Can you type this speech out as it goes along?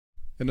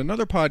In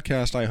another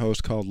podcast I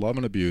host called Love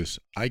and Abuse,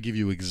 I give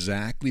you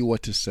exactly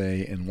what to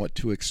say and what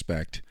to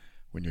expect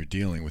when you're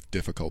dealing with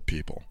difficult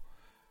people.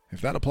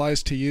 If that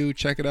applies to you,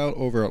 check it out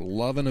over at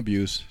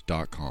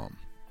loveandabuse.com.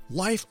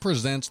 Life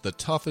presents the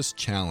toughest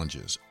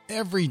challenges.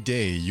 Every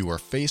day you are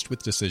faced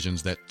with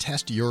decisions that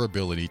test your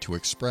ability to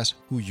express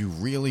who you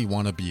really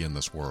want to be in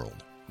this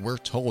world. We're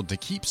told to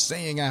keep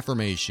saying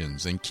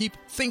affirmations and keep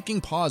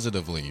thinking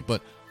positively,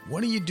 but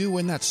what do you do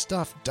when that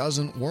stuff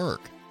doesn't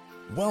work?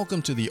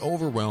 Welcome to the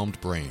Overwhelmed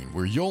Brain,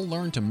 where you'll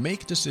learn to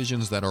make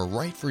decisions that are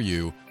right for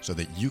you so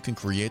that you can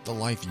create the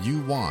life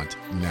you want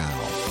now.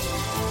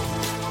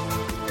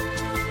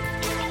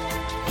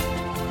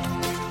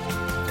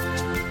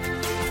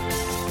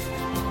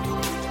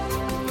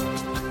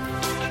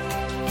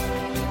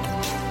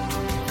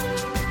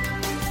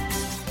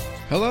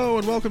 Hello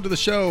and welcome to the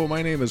show.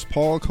 My name is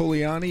Paul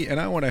Coliani and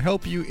I want to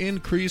help you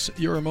increase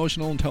your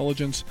emotional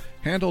intelligence,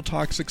 handle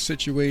toxic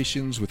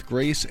situations with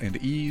grace and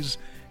ease,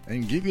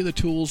 and give you the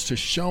tools to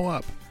show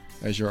up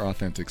as your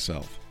authentic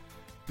self.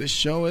 This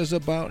show is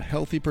about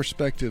healthy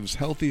perspectives,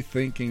 healthy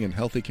thinking, and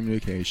healthy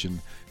communication,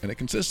 and it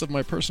consists of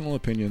my personal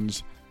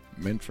opinions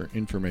meant for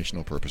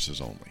informational purposes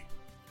only.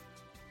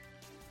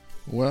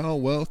 Well,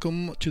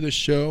 welcome to the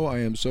show. I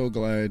am so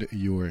glad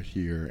you are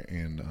here,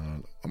 and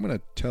I'm going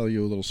to tell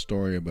you a little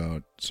story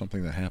about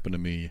something that happened to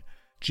me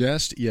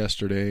just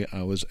yesterday.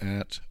 I was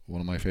at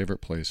one of my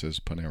favorite places,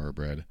 Panera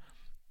Bread.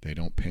 They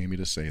don't pay me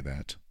to say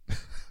that.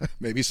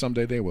 Maybe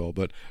someday they will,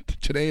 but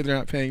today they're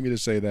not paying me to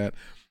say that.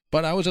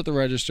 But I was at the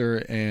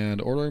register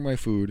and ordering my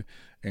food,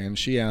 and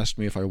she asked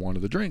me if I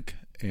wanted a drink.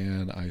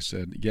 And I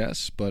said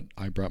yes, but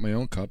I brought my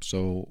own cup,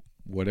 so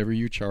whatever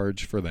you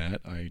charge for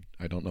that, I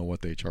don't know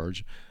what they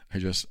charge. I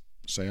just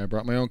say I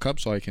brought my own cup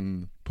so I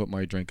can put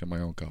my drink in my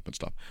own cup and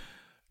stuff.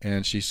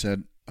 And she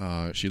said,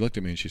 she looked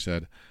at me and she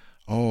said,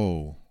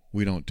 "Oh,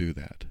 we don't do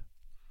that."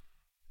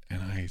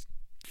 And I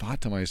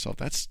thought to myself,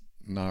 that's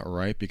not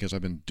right, because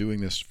I've been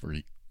doing this for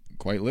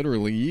quite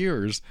literally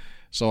years.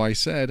 So I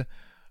said,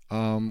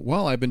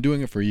 well, I've been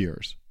doing it for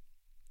years.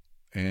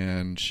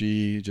 And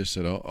she just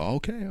said,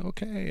 "Oh,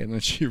 okay. And then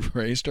she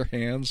raised her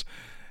hands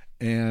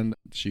and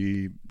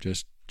she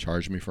just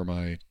charged me for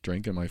my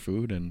drink and my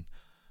food. And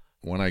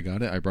when I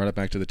got it, I brought it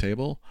back to the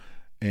table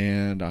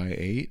and I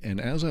ate. And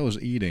as I was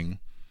eating,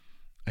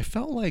 I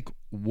felt like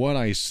what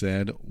I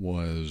said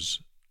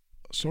was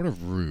sort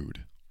of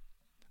rude.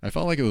 I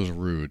felt like it was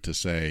rude to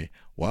say,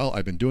 well,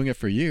 I've been doing it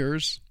for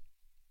years.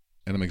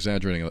 And I'm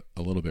exaggerating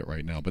a little bit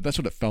right now, but that's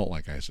what it felt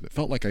like I said. It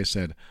felt like I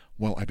said,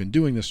 well, I've been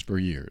doing this for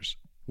years.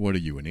 What are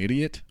you, an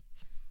idiot?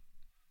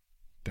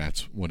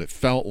 That's what it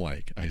felt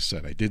like I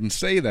said. I didn't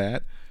say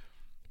that,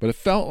 but it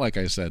felt like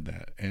I said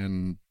that.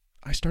 And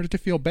I started to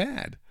feel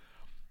bad.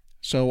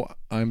 So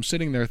I'm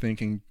sitting there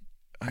thinking,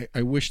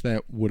 I wish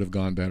that would have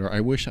gone better.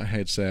 I wish I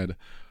had said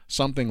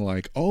something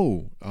like,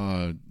 oh,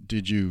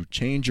 did you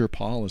change your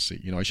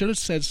policy? I should have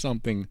said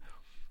something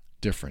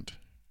different.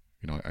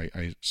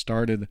 I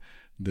started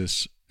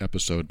this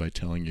episode by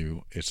telling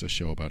you it's a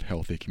show about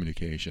healthy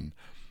communication,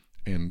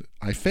 and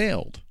I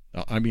failed.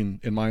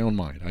 In my own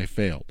mind, I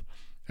failed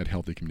at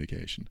healthy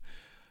communication.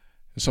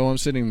 So I'm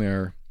sitting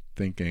there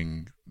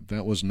thinking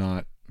that was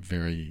not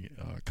very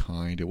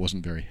kind. It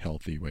wasn't a very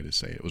healthy way to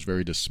say it. It was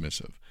very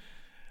dismissive.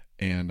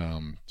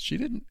 And she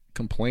didn't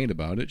complain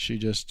about it. She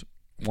just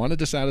wanted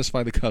to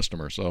satisfy the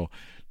customer. So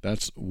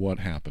that's what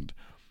happened.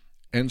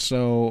 And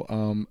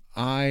so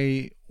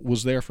I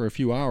was there for a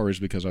few hours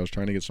because I was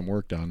trying to get some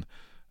work done.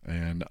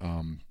 And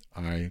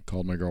I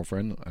called my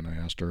girlfriend and I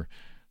asked her,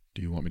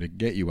 "Do you want me to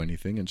get you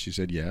anything?" And she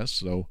said yes.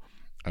 So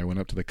I went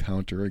up to the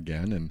counter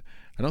again, and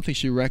I don't think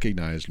she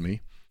recognized me,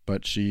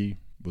 but she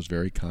was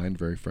very kind,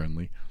 very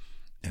friendly.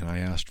 And I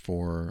asked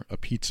for a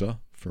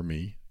pizza for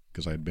me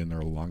because I'd been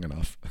there long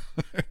enough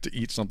to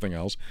eat something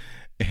else.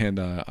 And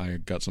I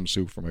got some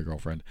soup for my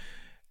girlfriend.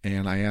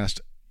 And I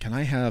asked, "Can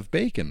I have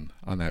bacon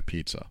on that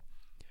pizza?"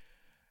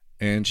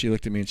 And she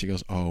looked at me and she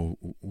goes,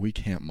 "Oh, we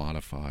can't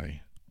modify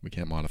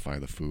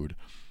the food."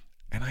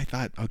 And I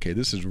thought, okay,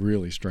 this is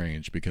really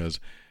strange, because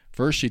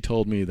first she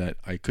told me that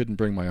I couldn't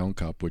bring my own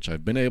cup, which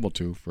I've been able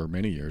to for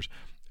many years.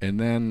 And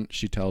then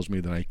she tells me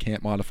that I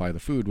can't modify the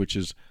food,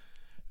 it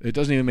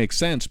doesn't even make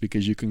sense,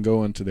 because you can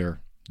go into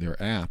their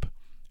app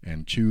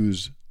and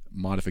choose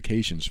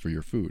modifications for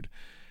your food.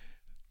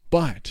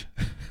 But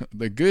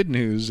the good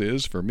news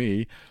is for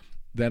me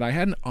that I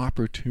had an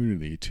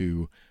opportunity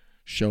to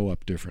show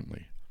up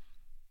differently.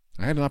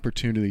 I had an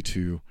opportunity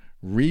to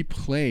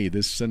replay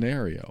this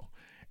scenario.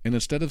 And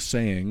instead of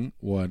saying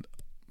what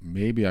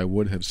maybe I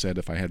would have said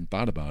if I hadn't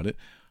thought about it,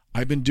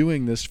 I've been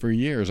doing this for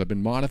years. I've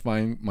been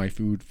modifying my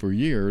food for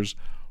years.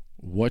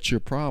 What's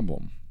your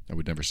problem? I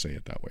would never say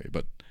it that way,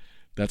 but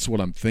that's what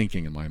I'm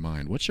thinking in my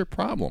mind. What's your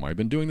problem? I've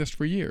been doing this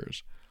for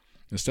years.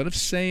 Instead of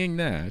saying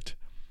that,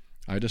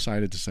 I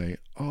decided to say,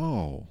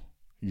 "Oh,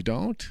 you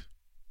don't?"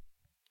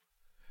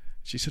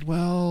 She said,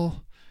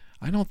 "Well,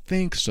 I don't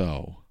think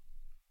so.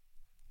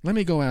 Let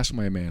me go ask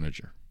my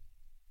manager."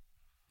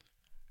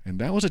 And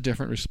that was a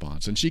different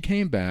response. And she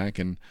came back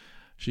and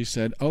she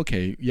said,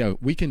 okay, yeah,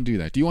 we can do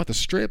that. Do you want the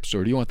strips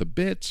or do you want the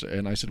bits?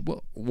 And I said,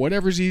 well,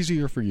 whatever's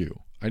easier for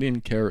you. I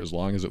didn't care as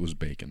long as it was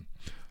bacon.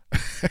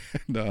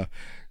 And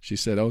she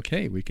said,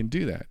 okay, we can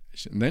do that.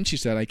 And then she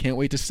said, I can't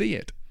wait to see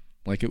it.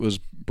 Like it was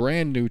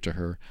brand new to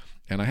her.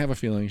 And I have a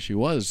feeling she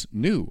was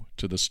new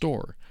to the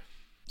store.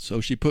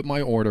 So she put my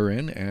order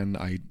in, and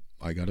I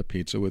got a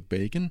pizza with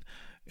bacon.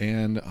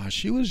 And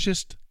she was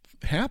just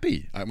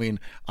happy. I mean,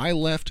 I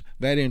left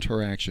that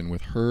interaction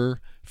with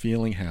her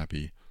feeling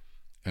happy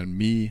and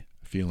me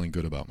feeling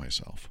good about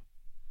myself.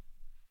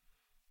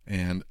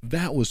 And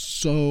that was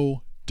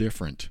so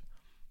different.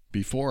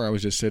 Before, I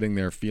was just sitting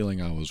there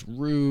feeling I was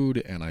rude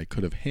and I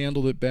could have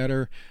handled it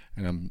better.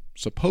 And I'm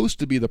supposed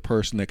to be the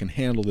person that can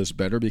handle this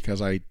better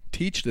because I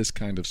teach this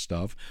kind of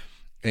stuff.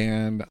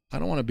 And I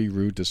don't want to be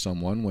rude to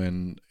someone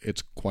when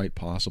it's quite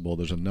possible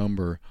there's a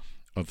number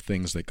of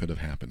things that could have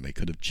happened. They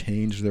could have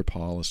changed their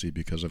policy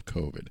because of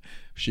COVID.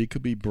 She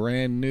could be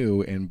brand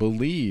new and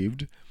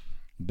believed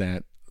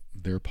that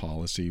their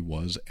policy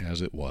was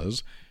as it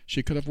was.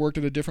 She could have worked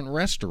at a different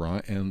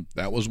restaurant, and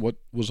that was what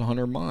was on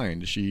her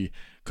mind. She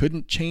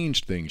couldn't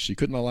change things. She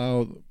couldn't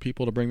allow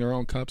people to bring their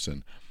own cups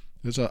in.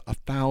 There's a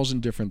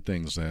thousand different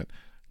things that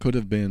could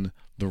have been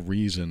the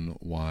reason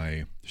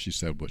why she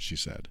said what she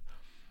said.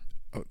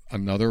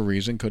 Another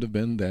reason could have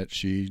been that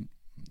she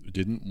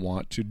didn't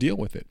want to deal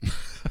with it.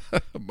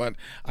 But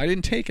I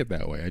didn't take it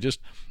that way. I just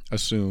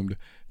assumed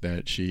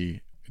that she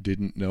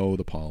didn't know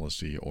the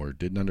policy or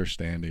didn't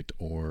understand it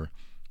or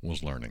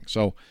was learning.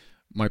 So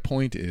my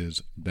point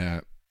is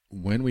that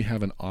when we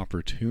have an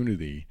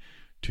opportunity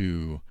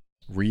to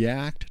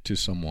react to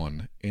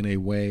someone in a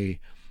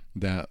way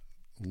that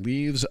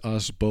leaves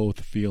us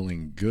both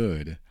feeling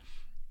good,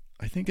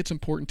 I think it's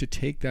important to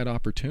take that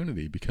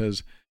opportunity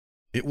because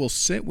it will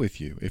sit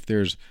with you if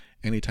there's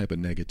any type of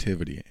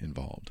negativity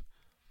involved.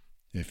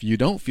 If you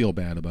don't feel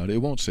bad about it,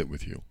 it won't sit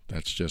with you.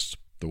 That's just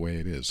the way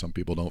it is. Some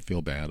people don't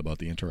feel bad about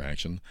the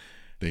interaction.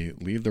 They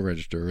leave the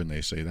register and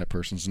they say that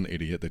person's an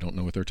idiot. They don't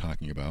know what they're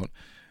talking about.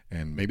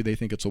 And maybe they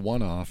think it's a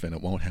one-off and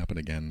it won't happen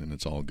again and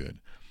it's all good.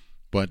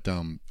 But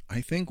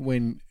I think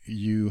when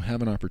you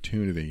have an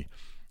opportunity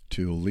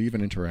to leave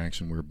an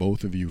interaction where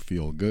both of you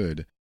feel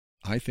good,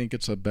 I think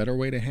it's a better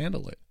way to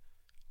handle it.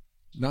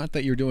 Not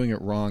that you're doing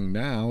it wrong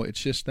now.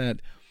 It's just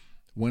that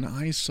when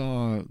I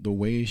saw the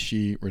way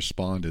she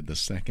responded the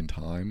second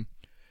time,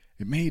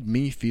 it made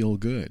me feel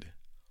good.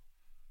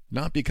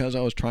 Not because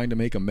I was trying to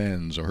make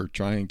amends or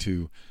trying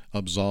to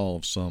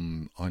absolve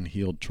some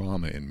unhealed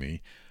trauma in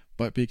me,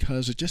 but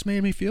because it just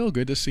made me feel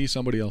good to see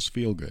somebody else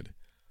feel good.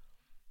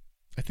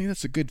 I think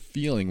that's a good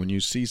feeling when you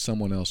see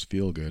someone else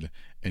feel good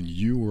and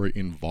you were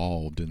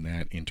involved in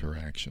that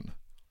interaction.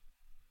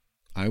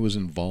 I was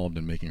involved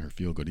in making her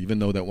feel good, even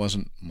though that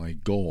wasn't my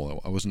goal.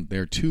 I wasn't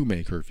there to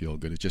make her feel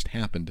good. It just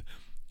happened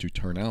to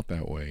turn out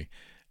that way,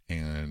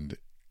 and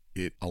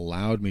it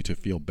allowed me to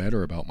feel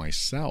better about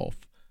myself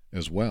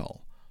as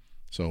well.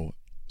 So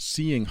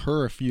seeing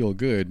her feel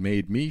good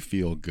made me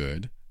feel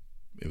good.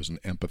 It was an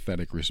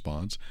empathetic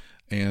response,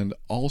 and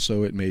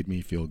also it made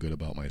me feel good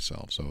about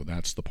myself. So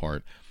that's the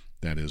part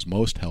that is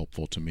most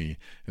helpful to me,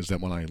 is that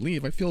when I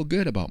leave, I feel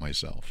good about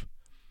myself.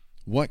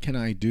 What can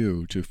I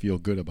do to feel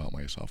good about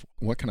myself?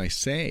 What can I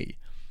say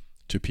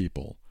to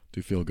people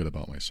to feel good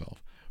about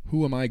myself?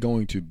 Who am I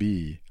going to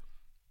be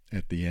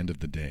at the end of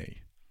the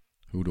day?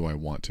 Who do I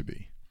want to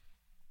be?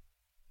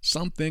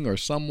 Something or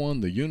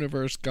someone, the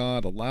universe,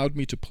 God, allowed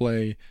me to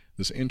play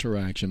this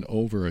interaction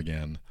over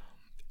again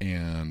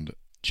and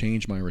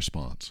change my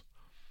response.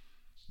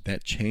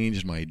 That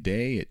changed my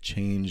day. It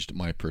changed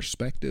my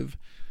perspective.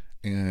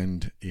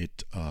 And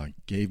it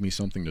gave me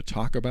something to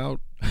talk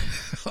about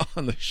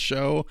on the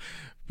show,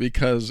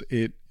 because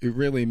it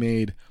really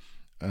made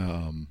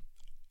an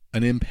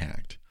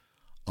impact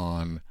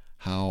on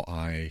how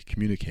I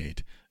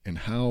communicate and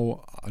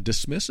how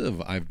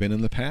dismissive I've been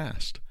in the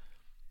past.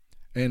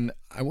 And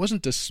I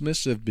wasn't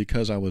dismissive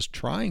because I was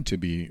trying to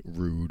be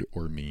rude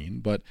or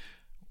mean, but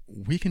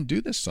we can do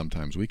this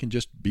sometimes. We can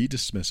just be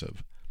dismissive.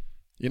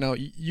 You know,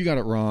 you got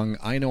it wrong.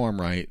 I know I'm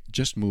right.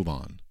 Just move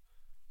on.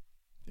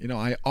 You know,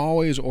 I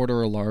always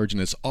order a large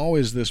and it's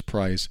always this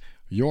price.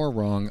 You're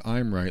wrong.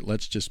 I'm right.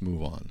 Let's just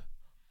move on.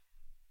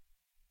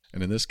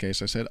 And in this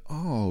case, I said,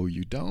 oh,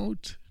 you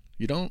don't?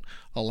 You don't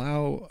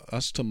allow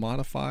us to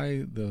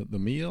modify the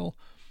meal?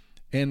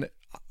 And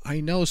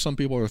I know some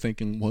people are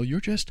thinking, well, you're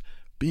just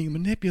being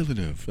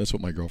manipulative. That's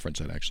what my girlfriend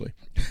said, actually.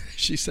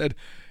 She said,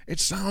 it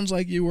sounds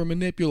like you were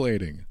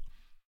manipulating.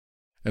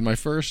 And my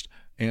first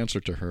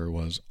answer to her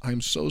was, I'm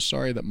so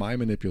sorry that my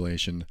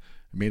manipulation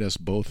made us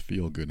both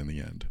feel good in the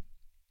end.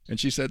 And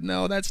she said,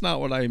 no, that's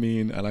not what I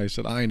mean. And I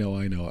said, I know.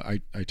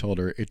 I told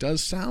her, it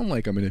does sound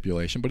like a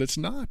manipulation, but it's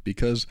not,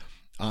 because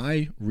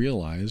I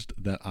realized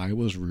that I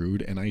was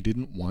rude and I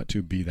didn't want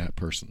to be that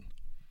person.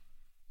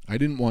 I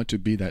didn't want to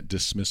be that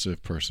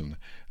dismissive person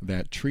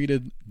that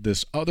treated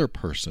this other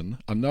person,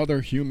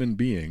 another human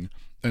being,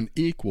 an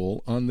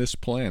equal on this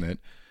planet,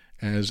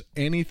 as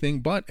anything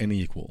but an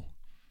equal.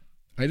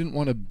 I didn't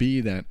want to be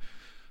that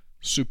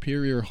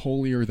superior,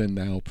 holier than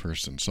thou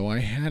person. So I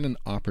had an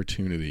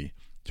opportunity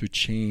to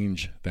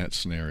change that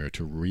scenario,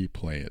 to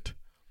replay it.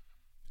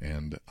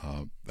 And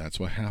that's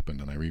what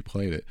happened. And I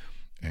replayed it.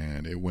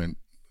 And it went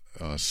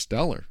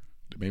stellar.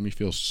 It made me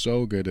feel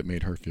so good. It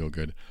made her feel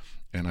good.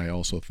 And I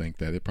also think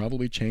that it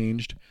probably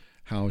changed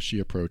how she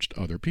approached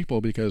other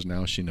people, because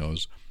now she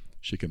knows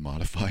she can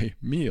modify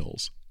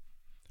meals.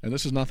 And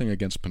this is nothing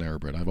against Panera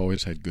Bread. I've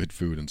always had good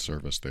food and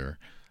service there.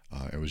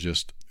 It was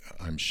just,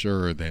 I'm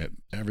sure that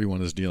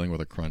everyone is dealing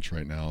with a crunch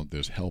right now.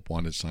 There's help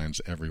wanted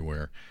signs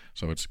everywhere.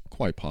 So it's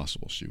quite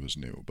possible she was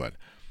new. But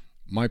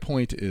my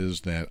point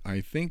is that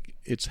I think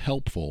it's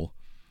helpful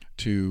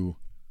to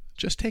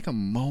just take a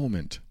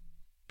moment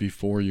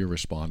before you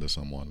respond to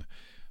someone,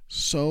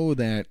 so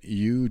that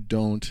you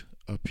don't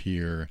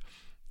appear,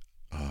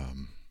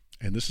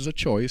 and this is a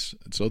choice,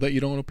 so that you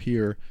don't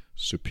appear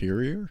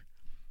superior,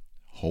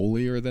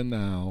 holier than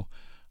thou,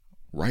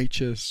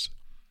 righteous,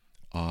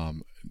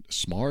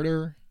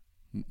 smarter.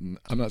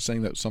 I'm not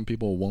saying that some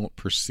people won't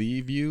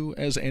perceive you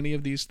as any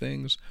of these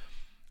things.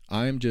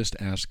 I'm just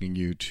asking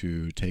you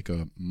to take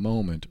a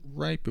moment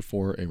right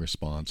before a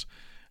response.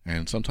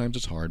 And sometimes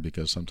it's hard,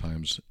 because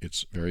sometimes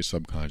it's very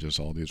subconscious,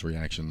 all these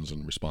reactions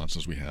and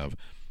responses we have,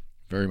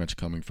 very much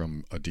coming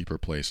from a deeper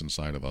place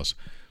inside of us.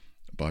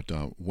 But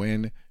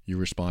when you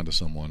respond to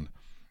someone,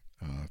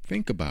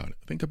 think about it.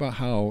 Think about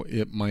how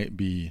it might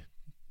be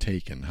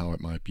taken, how it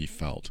might be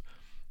felt.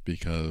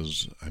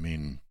 Because, I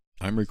mean,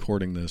 I'm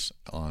recording this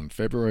on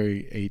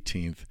February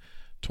 18th,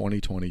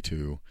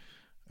 2022.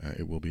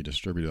 It will be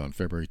distributed on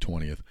February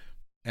 20th.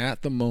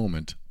 At the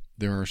moment,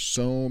 there are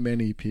so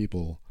many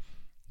people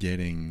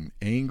getting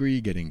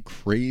angry, getting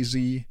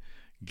crazy,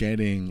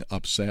 getting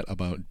upset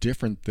about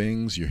different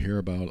things. You hear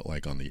about,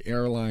 like on the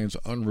airlines,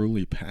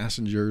 unruly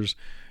passengers.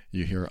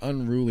 You hear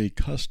unruly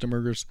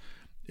customers.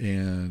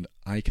 And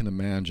I can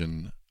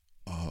imagine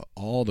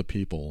all the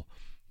people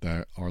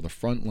that are the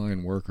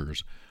frontline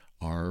workers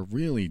are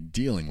really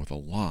dealing with a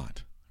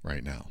lot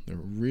right now. They're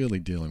really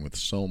dealing with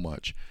so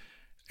much.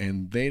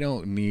 And they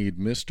don't need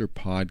Mr.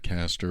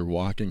 Podcaster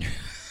walking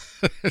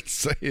and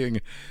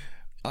saying,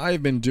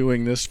 I've been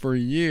doing this for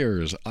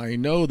years. I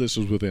know this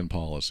is within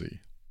policy.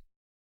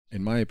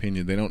 In my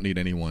opinion, they don't need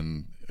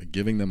anyone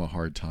giving them a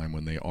hard time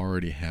when they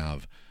already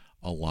have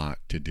a lot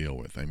to deal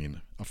with. I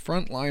mean, a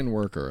frontline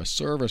worker, a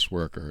service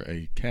worker,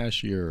 a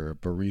cashier, a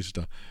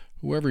barista,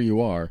 whoever you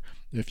are,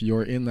 if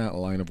you're in that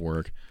line of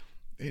work,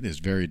 it is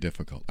very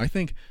difficult. I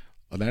think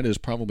that is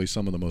probably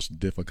some of the most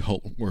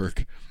difficult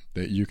work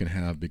that you can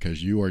have,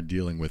 because you are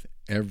dealing with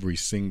every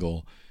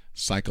single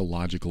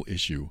psychological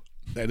issue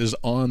that is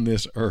on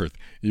this earth.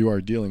 You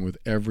are dealing with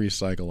every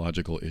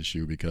psychological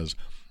issue, because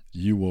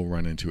you will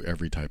run into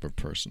every type of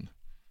person.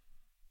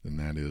 And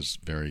that is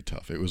very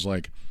tough. It was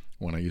like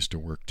when I used to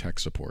work tech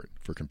support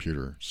for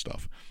computer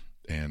stuff,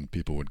 and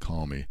people would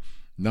call me.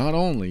 Not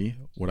only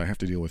would I have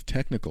to deal with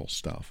technical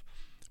stuff,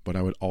 but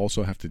I would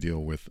also have to deal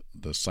with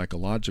the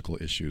psychological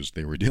issues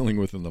they were dealing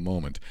with in the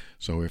moment.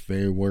 So if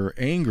they were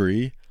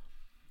angry,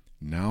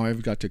 now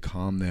I've got to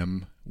calm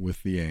them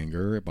with the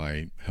anger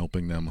by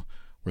helping them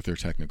with their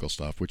technical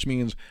stuff, which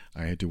means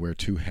I had to wear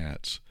two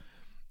hats.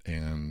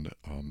 And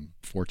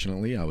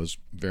fortunately, I was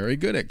very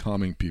good at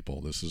calming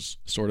people. This is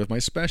sort of my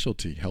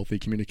specialty, healthy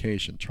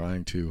communication,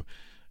 trying to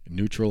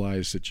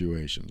neutralize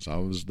situations. I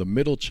was the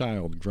middle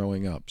child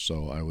growing up,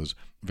 so I was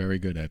very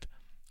good at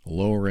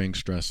lowering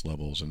stress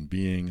levels and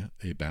being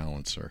a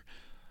balancer.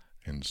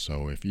 And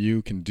so if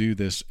you can do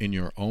this in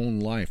your own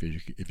life,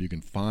 if you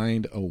can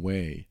find a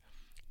way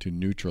to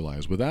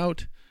neutralize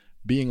without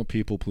being a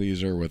people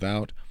pleaser,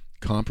 without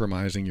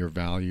compromising your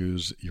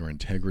values, your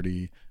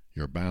integrity,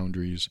 your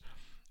boundaries,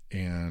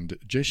 and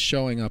just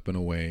showing up in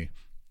a way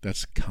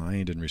that's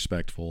kind and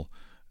respectful,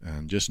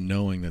 and just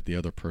knowing that the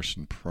other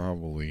person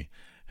probably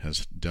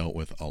has dealt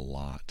with a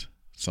lot.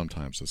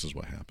 Sometimes this is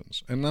what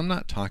happens. And I'm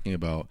not talking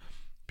about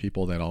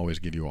people that always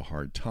give you a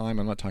hard time.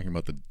 I'm not talking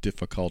about the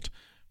difficult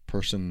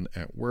person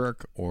at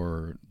work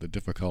or the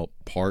difficult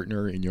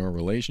partner in your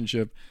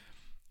relationship.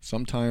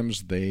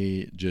 Sometimes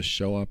they just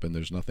show up and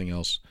there's nothing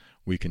else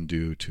we can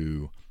do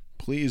to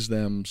please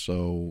them,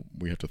 so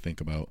we have to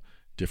think about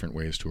different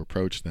ways to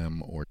approach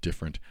them or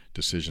different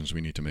decisions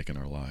we need to make in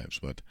our lives.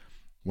 But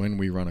when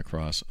we run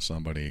across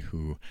somebody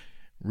who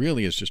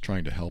really is just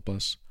trying to help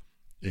us,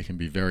 it can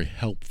be very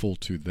helpful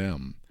to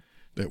them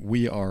that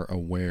we are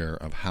aware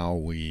of how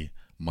we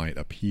might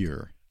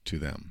appear to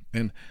them.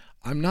 And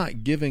I'm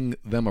not giving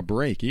them a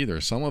break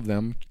either. Some of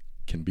them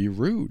can be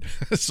rude.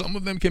 Some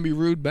of them can be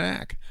rude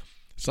back.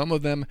 Some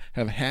of them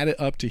have had it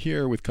up to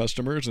here with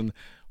customers, and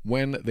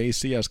when they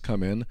see us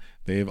come in,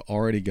 they've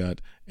already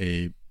got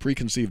a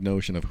preconceived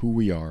notion of who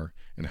we are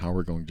and how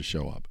we're going to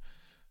show up.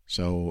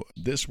 So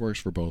this works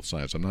for both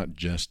sides. I'm not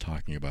just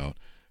talking about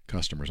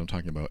customers. I'm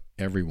talking about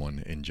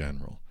everyone in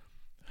general,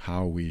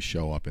 how we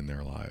show up in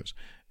their lives.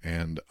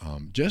 And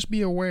just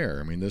be aware.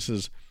 I mean, this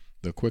is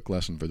the quick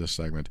lesson for this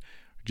segment.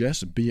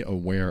 Just be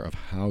aware of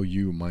how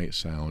you might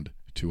sound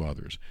to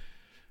others.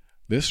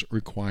 This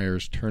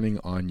requires turning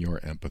on your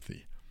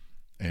empathy.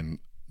 And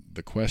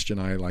the question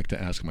I like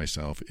to ask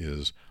myself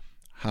is,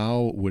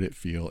 how would it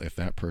feel if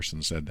that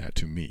person said that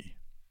to me?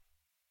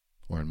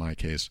 Or in my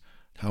case,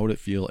 how would it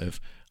feel if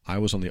I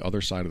was on the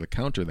other side of the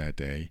counter that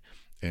day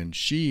and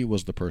she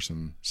was the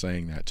person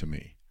saying that to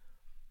me?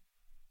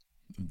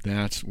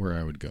 That's where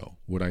I would go.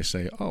 Would I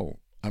say, oh,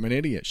 I'm an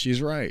idiot,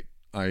 she's right,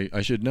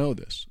 I should know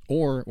this?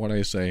 Or would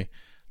I say,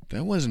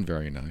 that wasn't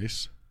very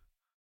nice?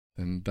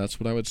 And that's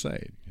what I would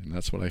say, and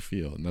that's what I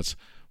feel, and that's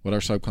what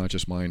our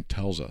subconscious mind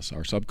tells us.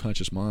 Our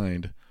subconscious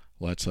mind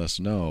lets us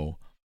know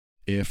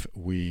if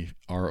we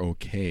are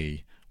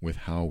okay with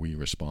how we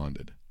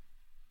responded.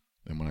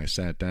 And when I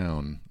sat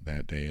down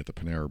that day at the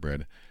Panera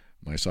Bread,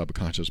 my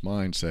subconscious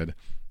mind said,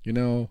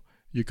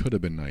 you could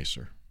have been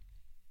nicer.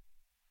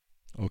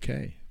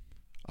 Okay,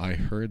 I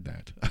heard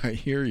that. I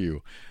hear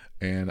you.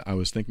 And I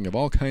was thinking of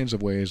all kinds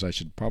of ways I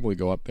should probably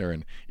go up there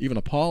and even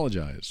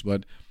apologize.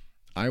 But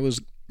I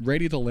was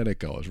ready to let it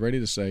go. I was ready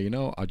to say,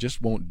 I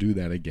just won't do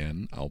that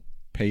again. I'll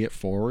pay it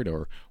forward,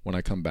 or when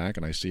I come back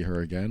and I see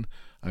her again,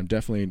 I'm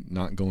definitely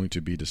not going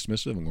to be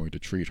dismissive. I'm going to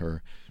treat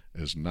her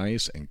as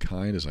nice and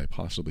kind as I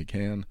possibly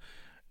can.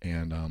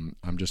 And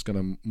I'm just going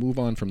to move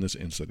on from this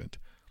incident.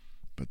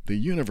 But the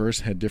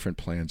universe had different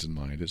plans in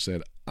mind. It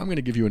said, I'm going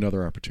to give you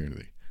another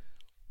opportunity.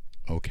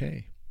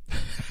 Okay.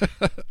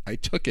 I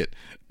took it,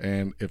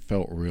 and it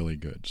felt really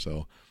good.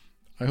 So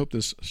I hope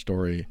this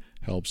story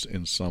helps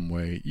in some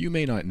way. You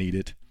may not need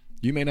it.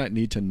 You may not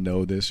need to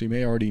know this. You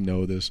may already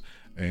know this,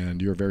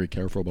 and you're very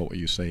careful about what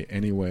you say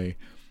anyway.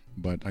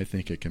 But I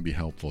think it can be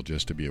helpful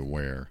just to be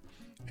aware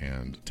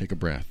and take a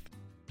breath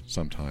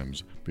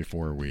sometimes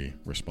before we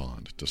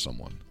respond to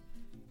someone.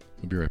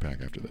 We'll be right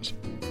back after this.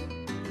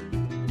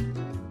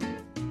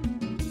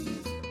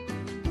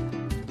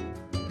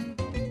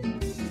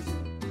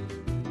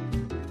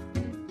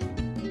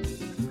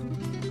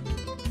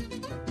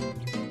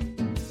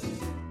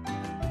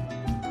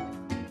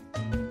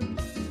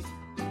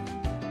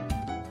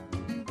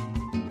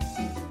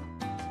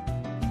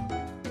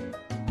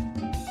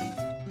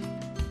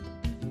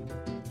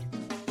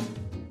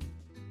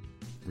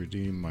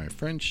 Redeem my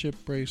friendship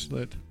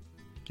bracelet,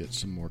 get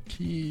some more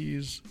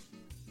keys,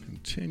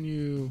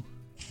 continue,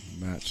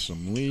 match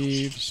some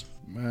leaves,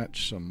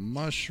 match some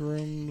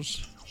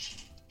mushrooms.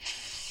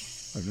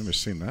 I've never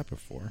seen that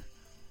before.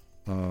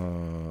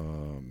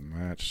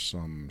 Match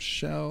some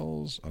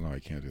shells. Oh no, I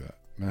can't do that.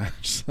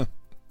 Match some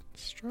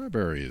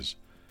strawberries.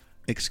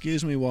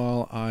 Excuse me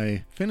while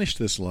I finish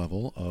this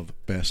level of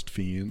Best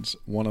Fiends,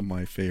 one of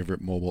my favorite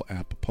mobile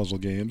app puzzle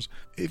games.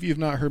 If you've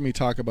not heard me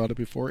talk about it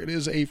before, it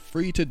is a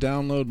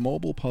free-to-download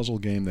mobile puzzle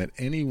game that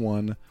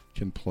anyone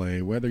can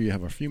play, whether you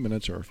have a few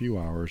minutes or a few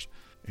hours.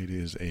 It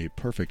is a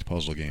perfect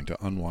puzzle game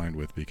to unwind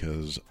with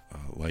because,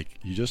 like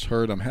you just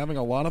heard, I'm having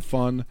a lot of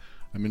fun.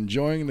 I'm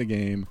enjoying the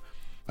game.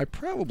 I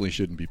probably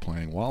shouldn't be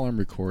playing while I'm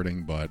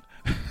recording, but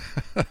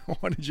I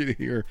wanted you to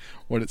hear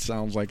what it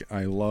sounds like.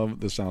 I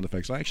love the sound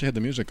effects. I actually had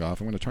the music off.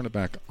 I'm going to turn it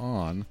back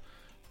on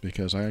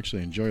because I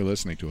actually enjoy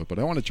listening to it, but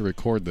I wanted to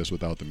record this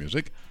without the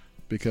music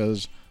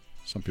because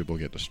some people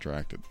get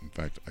distracted. In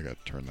fact, I got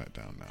to turn that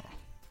down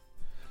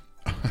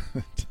now.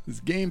 This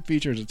game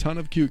features a ton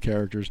of cute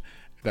characters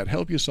that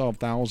help you solve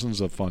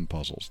thousands of fun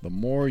puzzles. The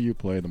more you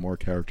play, the more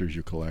characters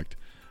you collect.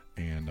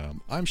 And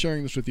I'm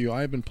sharing this with you.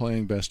 I've been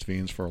playing Best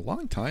Fiends for a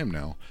long time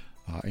now.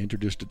 I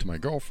introduced it to my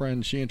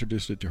girlfriend. She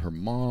introduced it to her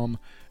mom.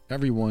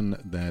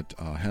 Everyone that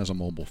has a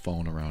mobile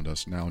phone around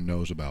us now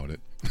knows about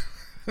it.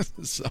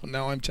 So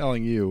now I'm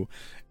telling you,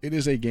 it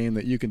is a game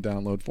that you can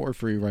download for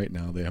free right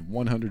now. They have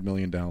 100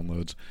 million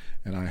downloads,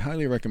 and I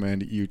highly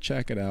recommend you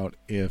check it out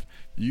if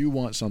you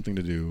want something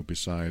to do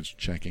besides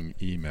checking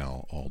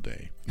email all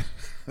day.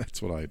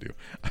 That's what I do.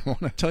 I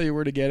want to tell you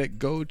where to get it.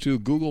 Go to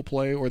Google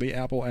Play or the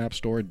Apple App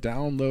Store.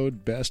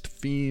 Download Best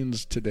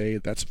Fiends today.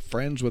 That's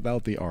friends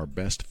without the R,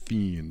 Best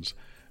Fiends.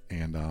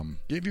 And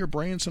give your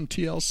brain some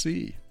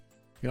TLC.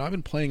 I've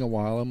been playing a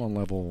while. I'm on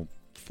level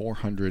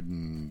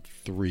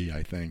 403,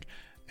 I think.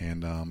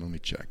 And let me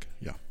check.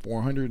 Yeah,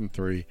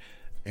 403.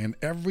 And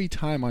every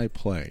time I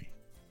play,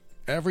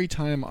 every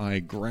time I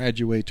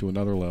graduate to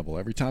another level,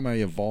 every time I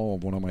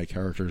evolve one of my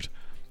characters,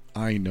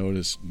 I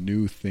notice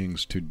new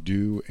things to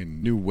do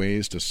and new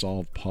ways to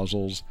solve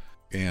puzzles.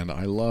 And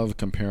I love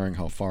comparing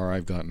how far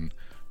I've gotten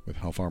with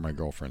how far my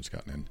girlfriend's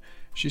gotten. And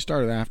she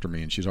started after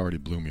me and she's already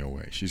blew me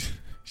away.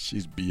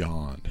 She's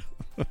beyond.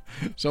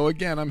 So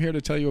again, I'm here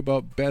to tell you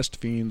about Best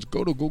Fiends.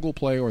 Go to Google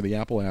Play or the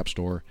Apple App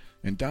Store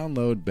and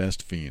download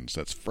Best Fiends.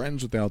 That's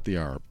friends without the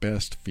R,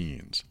 Best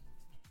Fiends.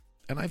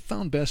 And I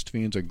found Best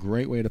Fiends a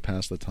great way to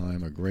pass the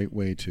time, a great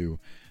way to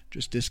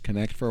just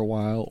disconnect for a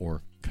while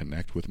or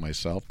connect with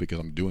myself because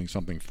I'm doing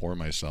something for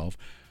myself.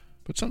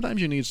 But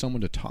sometimes you need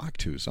someone to talk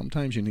to.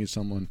 Sometimes you need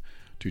someone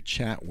to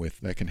chat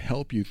with that can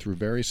help you through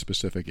very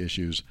specific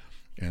issues.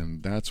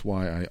 And that's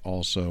why I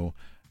also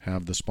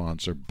have the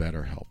sponsor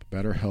BetterHelp.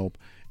 BetterHelp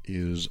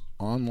is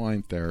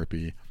online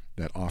therapy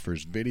that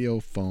offers video,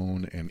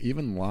 phone, and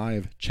even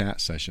live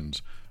chat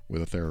sessions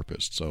with a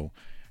therapist. So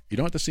you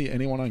don't have to see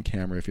anyone on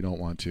camera if you don't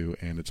want to,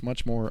 and it's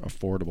much more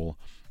affordable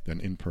than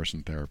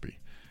in-person therapy.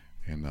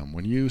 And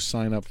when you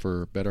sign up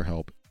for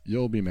BetterHelp,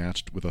 you'll be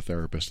matched with a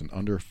therapist in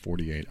under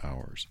 48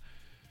 hours.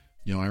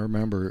 I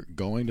remember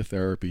going to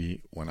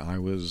therapy when I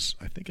was,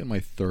 I think, in my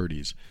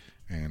 30s,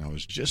 and I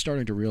was just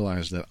starting to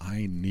realize that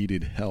I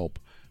needed help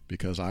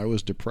because I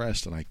was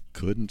depressed and I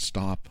couldn't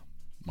stop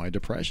my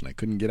depression. I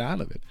couldn't get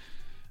out of it.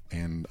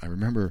 And I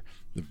remember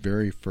the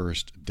very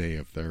first day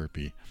of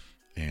therapy,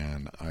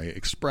 and I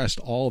expressed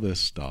all this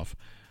stuff.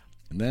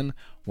 And then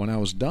when I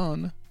was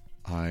done,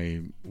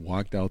 I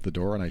walked out the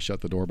door and I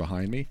shut the door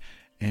behind me,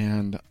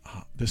 and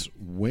this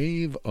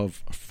wave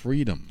of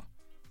freedom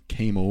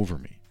came over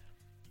me.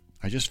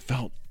 I just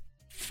felt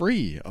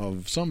free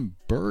of some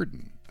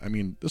burden. I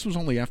mean, this was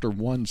only after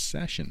one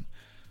session,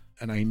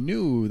 and I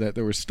knew that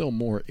there was still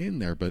more in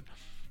there, but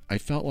I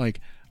felt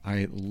like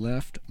I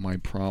left my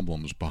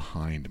problems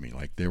behind me,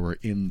 like they were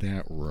in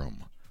that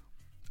room.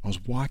 I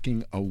was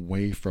walking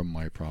away from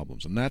my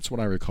problems, and that's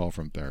what I recall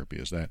from therapy,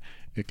 is that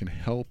it can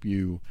help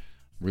you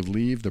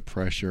relieve the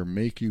pressure,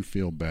 make you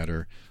feel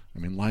better. I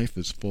mean, life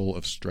is full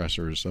of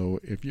stressors, so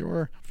if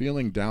you're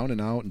feeling down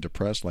and out and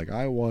depressed like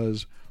I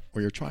was,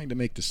 or you're trying to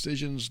make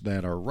decisions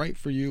that are right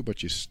for you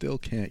but you still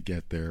can't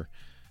get there,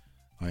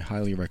 I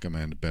highly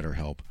recommend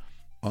BetterHelp.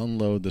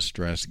 Unload the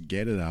stress,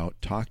 get it out,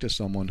 talk to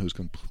someone who's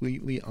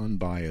completely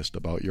unbiased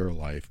about your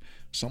life,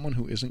 someone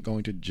who isn't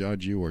going to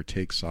judge you or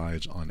take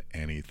sides on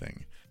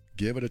anything.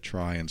 Give it a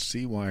try and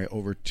see why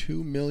over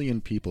 2 million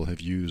people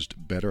have used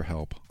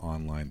BetterHelp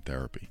online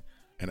therapy.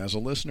 And as a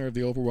listener of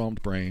The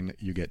Overwhelmed Brain,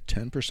 you get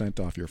 10%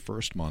 off your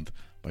first month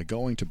by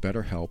going to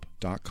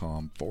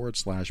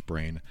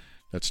betterhelp.com/brain.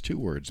 That's 2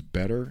 words,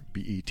 better,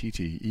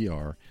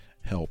 BETTER,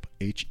 help,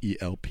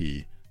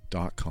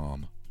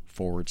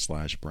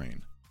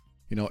 HELP.com/brain.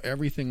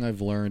 Everything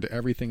I've learned,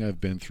 everything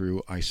I've been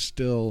through, I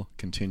still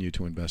continue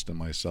to invest in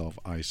myself.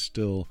 I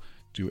still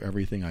do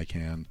everything I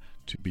can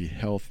to be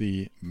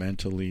healthy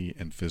mentally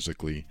and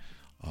physically.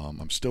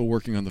 I'm still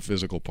working on the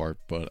physical part,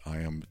 but I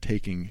am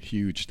taking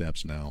huge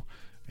steps now,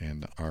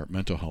 and our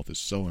mental health is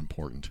so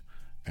important,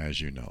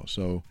 as you know.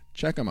 So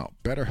check them out,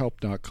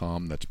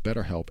 betterhelp.com. That's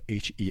betterhelp,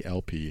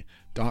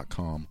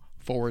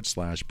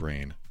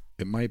 HELP.com/brain.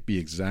 It might be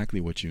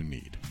exactly what you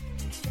need.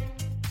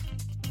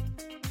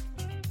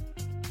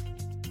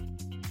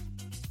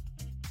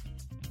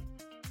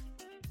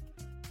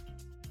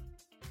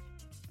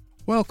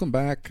 Welcome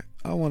back.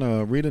 I want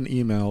to read an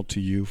email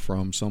to you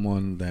from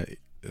someone that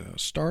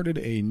started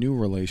a new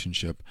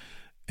relationship,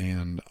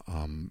 and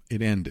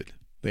it ended.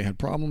 They had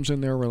problems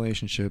in their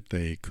relationship.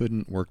 They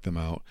couldn't work them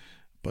out.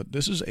 But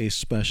this is a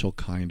special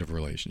kind of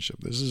relationship.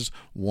 This is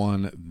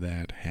one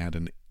that had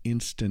an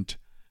instant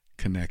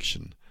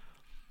connection.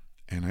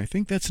 And I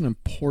think that's an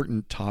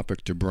important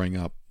topic to bring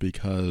up,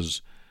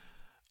 because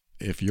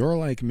if you're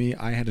like me,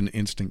 I had an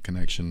instant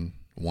connection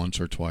once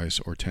or twice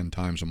or 10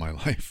 times in my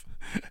life.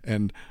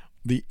 And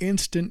the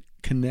instant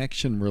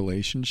connection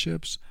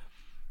relationships,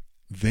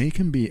 they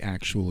can be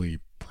actually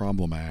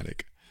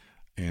problematic.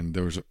 And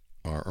there's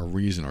a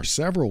reason, or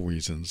several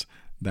reasons,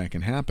 that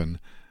can happen.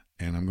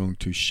 And I'm going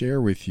to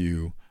share with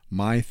you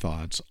my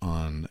thoughts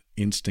on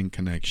instant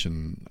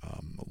connection,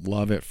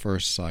 love at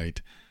first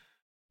sight,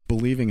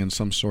 believing in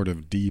some sort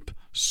of deep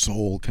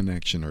soul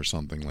connection or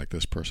something like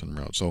this person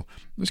wrote. So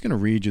I'm just going to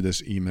read you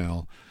this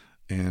email,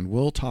 and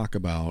we'll talk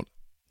about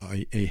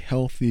a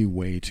healthy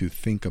way to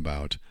think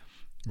about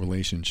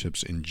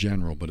relationships in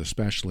general, but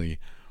especially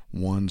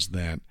ones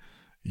that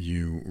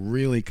you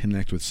really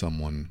connect with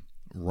someone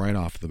right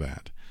off the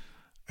bat.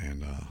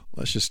 And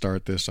let's just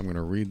start this. I'm going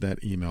to read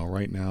that email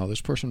right now.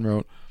 This person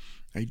wrote,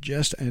 I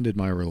just ended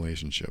my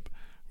relationship.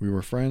 We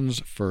were friends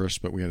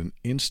first, but we had an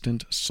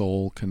instant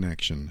soul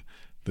connection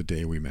the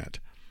day we met.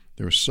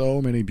 There were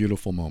so many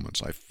beautiful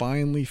moments. I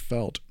finally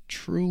felt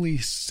truly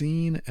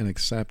seen and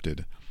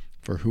accepted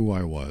for who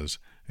I was,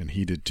 and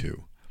he did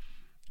too.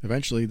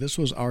 Eventually, this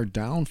was our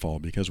downfall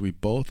because we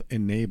both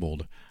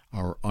enabled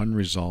our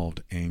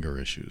unresolved anger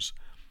issues.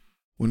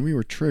 When we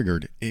were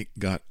triggered, it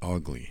got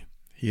ugly.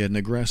 He had an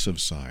aggressive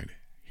side.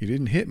 He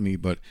didn't hit me,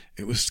 but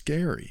it was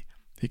scary.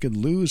 He could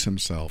lose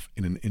himself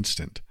in an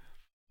instant.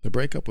 The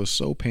breakup was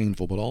so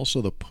painful, but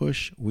also the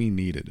push we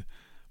needed.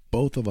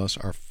 Both of us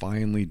are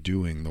finally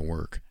doing the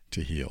work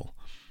to heal.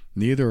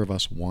 Neither of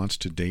us wants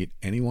to date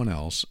anyone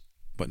else,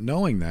 but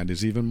knowing that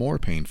is even more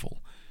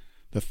painful.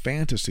 The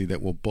fantasy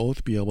that we'll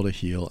both be able to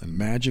heal and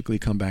magically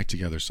come back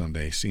together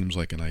someday seems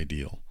like an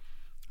ideal.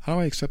 How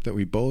do I accept that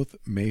we both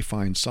may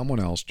find someone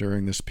else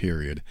during this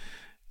period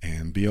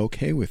and be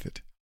okay with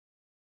it?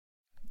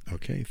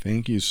 Okay,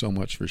 thank you so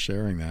much for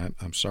sharing that.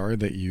 I'm sorry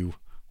that you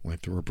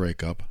went through a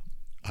breakup.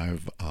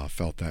 I've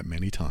felt that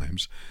many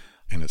times,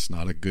 and it's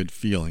not a good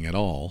feeling at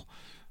all.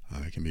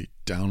 It can be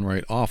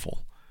downright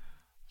awful.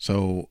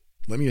 So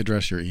let me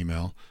address your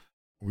email.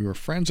 We were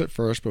friends at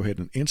first, but we had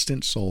an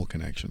instant soul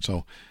connection.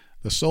 So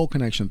the soul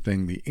connection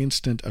thing, the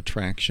instant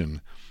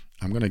attraction,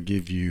 I'm going to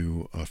give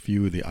you a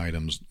few of the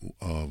items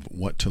of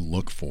what to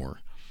look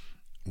for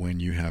when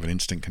you have an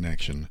instant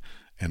connection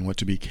and what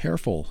to be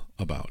careful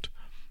about.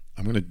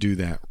 I'm going to do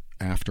that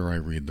after I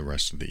read the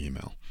rest of the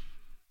email.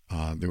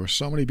 There were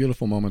so many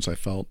beautiful moments. I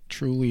felt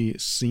truly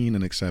seen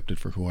and accepted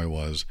for who I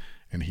was,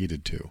 and he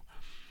did too.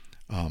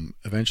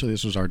 Eventually,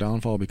 this was our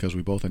downfall because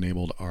we both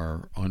enabled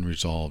our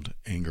unresolved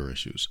anger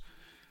issues.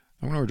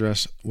 I'm going to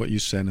address what you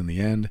said in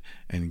the end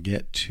and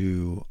get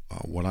to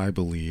what I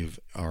believe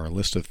are a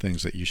list of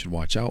things that you should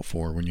watch out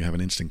for when you have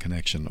an instant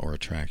connection or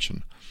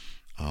attraction.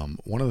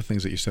 One of the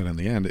things that you said in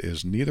the end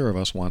is neither of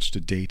us wants to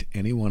date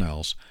anyone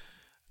else,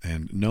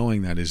 and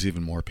knowing that is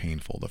even more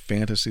painful. The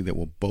fantasy that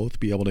we'll both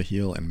be able to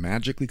heal and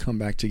magically come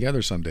back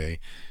together someday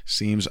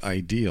seems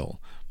ideal,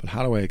 but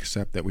how do I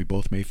accept that we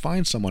both may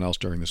find someone else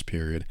during this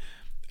period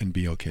and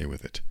be okay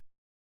with it?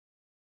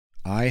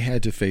 I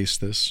had to face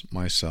this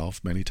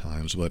myself many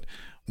times, but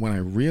when I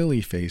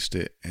really faced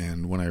it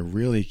and when I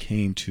really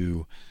came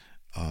to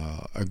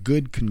a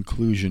good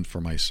conclusion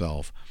for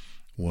myself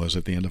was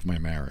at the end of my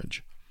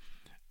marriage.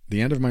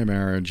 The end of my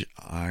marriage,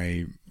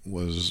 I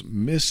was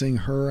missing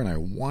her and I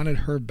wanted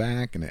her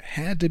back, and it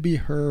had to be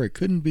her. It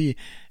couldn't be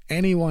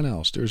anyone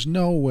else. There's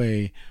no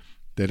way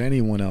that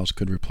anyone else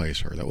could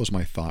replace her. That was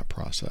my thought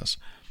process.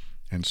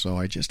 And so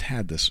I just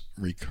had this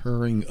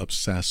recurring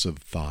obsessive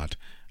thought,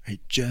 I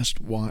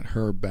just want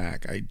her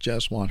back. I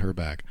just want her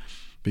back.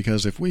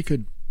 Because if we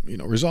could,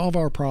 resolve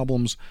our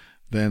problems,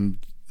 then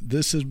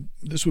this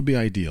would be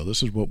ideal.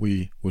 This is what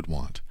we would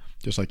want.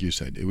 Just like you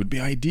said, it would be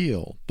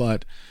ideal.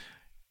 But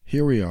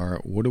here we are.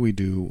 What do we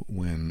do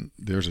when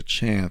there's a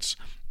chance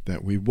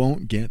that we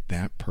won't get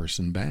that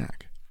person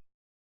back?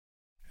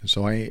 And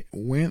so I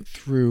went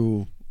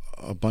through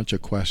a bunch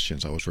of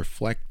questions. I was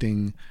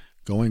reflecting,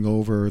 going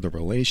over the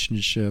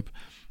relationship,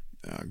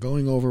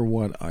 going over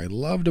what I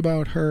loved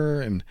about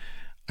her, and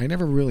I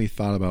never really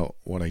thought about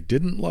what I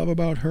didn't love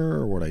about her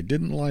or what I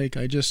didn't like.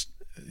 I just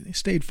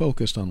stayed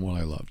focused on what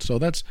I loved. So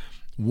that's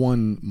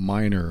one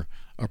minor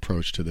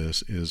approach to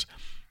this, is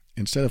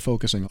instead of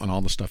focusing on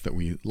all the stuff that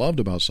we loved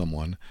about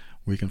someone,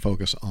 we can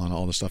focus on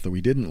all the stuff that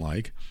we didn't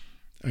like.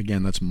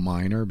 Again, that's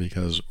minor,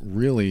 because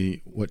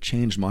really what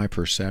changed my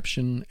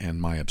perception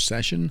and my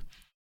obsession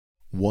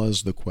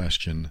was the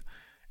question,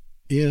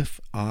 if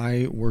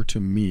I were to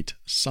meet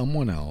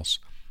someone else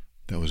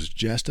that was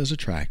just as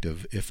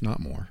attractive, if not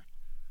more,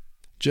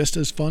 just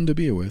as fun to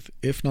be with,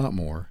 if not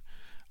more,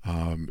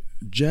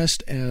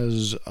 just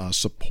as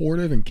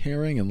supportive and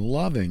caring and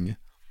loving,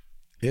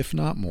 if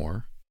not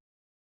more,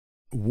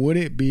 would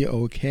it be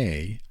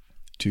okay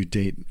to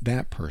date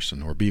that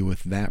person or be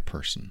with that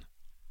person?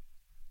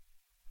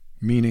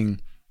 Meaning,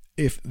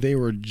 if they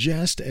were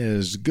just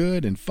as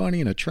good and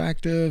funny and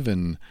attractive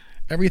and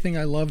everything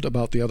I loved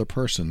about the other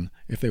person,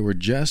 if they were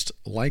just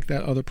like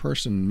that other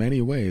person in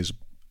many ways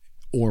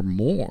or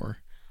more,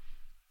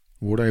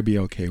 would I be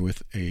okay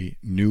with a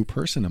new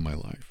person in my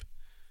life?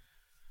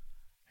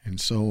 And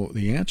so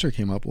the answer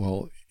came up,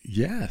 well,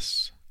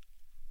 yes,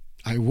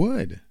 I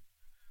would.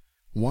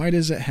 Why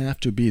does it have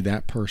to be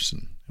that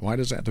person? Why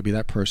does it have to be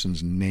that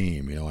person's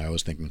name? I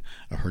was thinking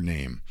of her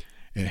name.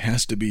 It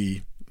has to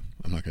be,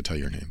 I'm not going to tell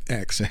you her name,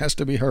 X. It has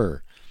to be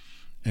her.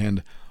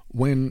 And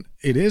when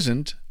it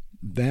isn't,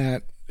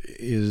 that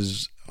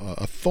is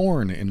a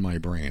thorn in my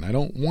brain. I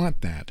don't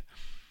want that.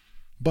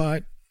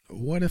 But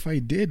what if I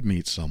did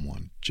meet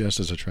someone just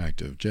as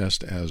attractive,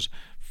 just as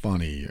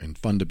funny and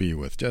fun to be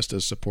with, just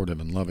as supportive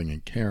and loving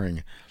and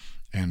caring,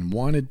 and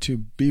wanted to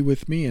be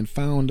with me and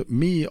found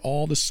me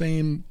all the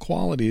same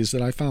qualities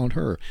that I found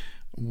her?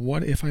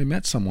 What if I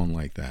met someone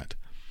like that?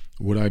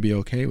 Would I be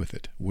okay with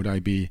it? Would I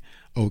be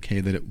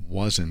okay that it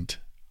wasn't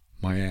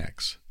my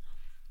ex?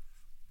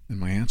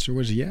 And my answer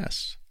was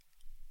yes.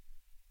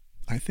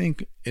 I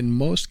think in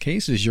most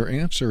cases your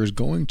answer is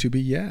going to be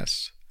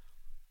yes.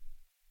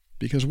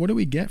 Because what do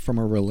we get from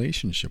a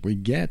relationship? We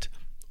get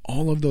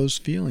all of those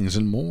feelings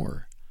and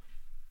more.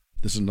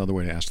 This is another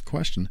way to ask the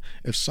question.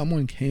 If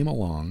someone came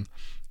along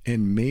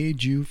and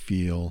made you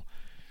feel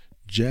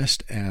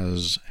just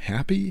as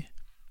happy,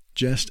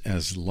 just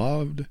as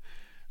loved,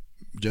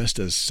 just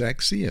as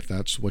sexy, if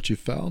that's what you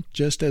felt,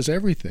 just as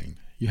everything,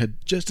 you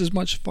had just as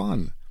much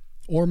fun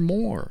or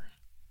more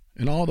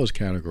in all those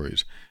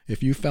categories,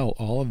 if you felt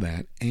all of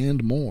that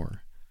and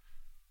more,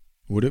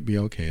 would it be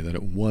okay that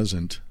it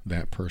wasn't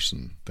that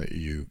person that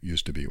you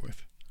used to be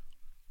with?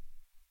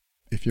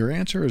 If your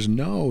answer is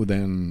no,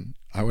 then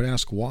I would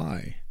ask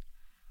why.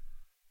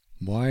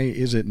 Why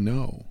is it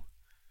no?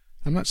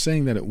 I'm not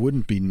saying that it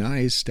wouldn't be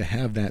nice to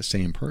have that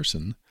same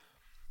person,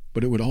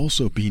 but it would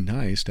also be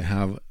nice to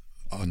have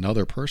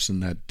another person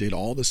that did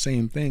all the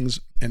same things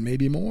and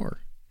maybe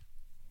more.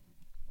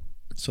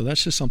 So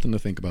that's just something to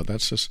think about.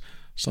 That's just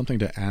something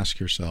to ask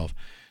yourself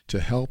to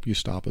help you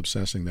stop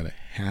obsessing that it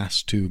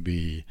has to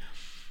be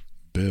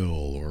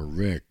Bill or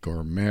Rick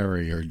or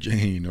Mary or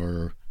Jane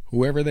or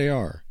whoever they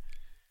are.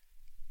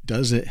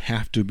 Does it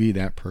have to be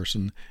that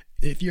person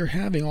if you're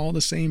having all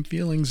the same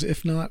feelings,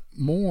 if not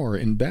more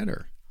and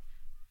better?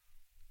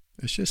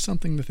 It's just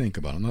something to think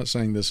about. I'm not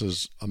saying this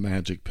is a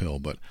magic pill,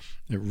 but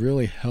it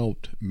really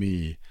helped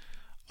me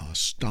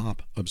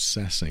stop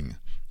obsessing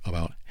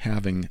about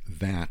having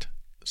that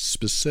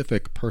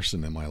specific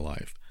person in my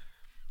life.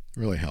 It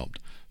really helped.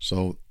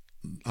 So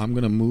I'm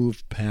going to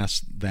move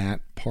past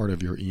that part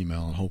of your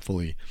email, and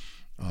hopefully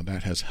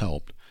that has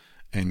helped,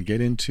 and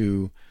get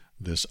into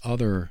this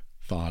other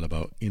thought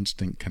about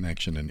instant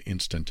connection and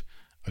instant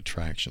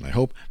attraction. I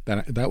hope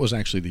that was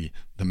actually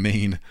the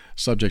main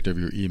subject of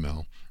your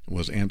email,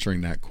 was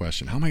answering that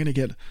question. How am I going to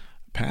get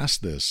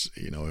past this?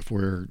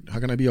 How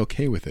can I be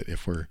okay with it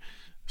if we're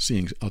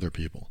seeing other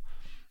people?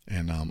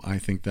 And I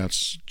think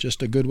that's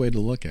just a good way to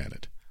look at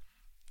it.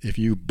 If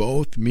you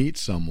both meet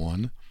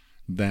someone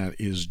that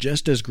is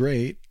just as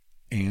great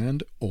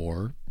and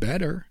or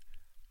better,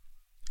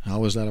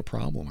 how is that a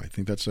problem? I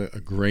think that's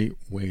a great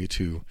way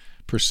to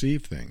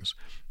perceive things.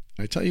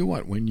 I tell you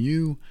what, when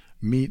you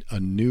meet a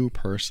new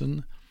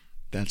person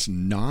that's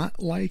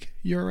not like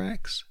your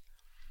ex,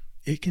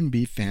 it can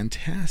be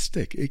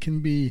fantastic. It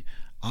can be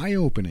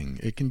eye-opening.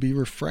 It can be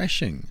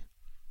refreshing.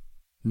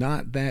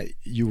 Not that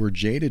you were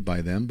jaded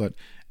by them, but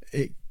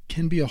it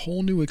can be a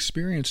whole new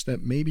experience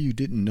that maybe you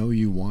didn't know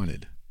you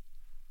wanted.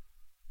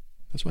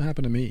 That's what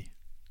happened to me.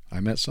 I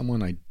met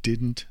someone I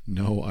didn't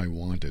know I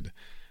wanted.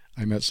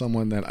 I met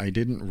someone that I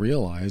didn't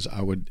realize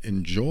I would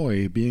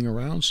enjoy being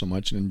around so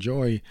much and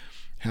enjoy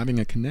having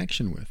a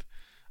connection with.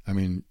 I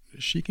mean,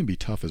 she can be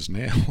tough as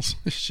nails.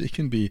 She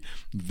can be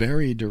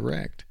very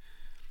direct.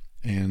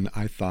 And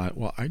I thought,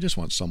 well, I just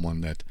want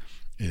someone that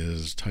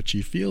is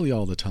touchy-feely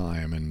all the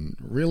time and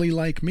really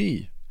like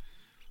me.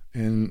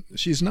 And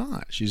she's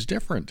not. She's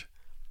different.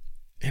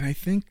 And I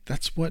think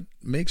that's what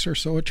makes her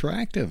so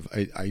attractive.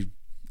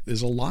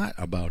 There's a lot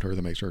about her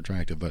that makes her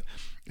attractive, but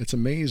it's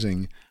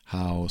amazing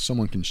how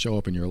someone can show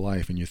up in your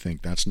life and you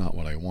think, that's not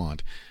what I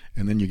want.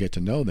 And then you get to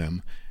know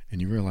them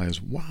and you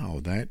realize, wow,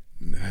 that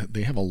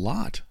they have a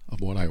lot of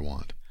what I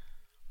want.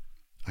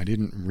 I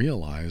didn't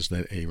realize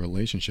that a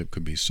relationship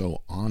could be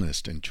so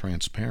honest and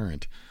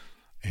transparent.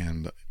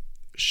 And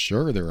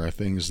sure, there are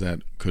things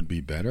that could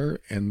be better,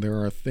 and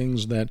there are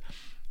things that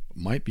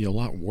might be a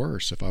lot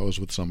worse if I was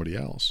with somebody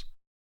else.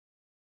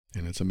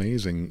 And it's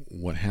amazing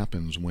what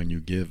happens when you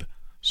give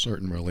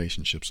certain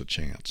relationships a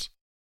chance.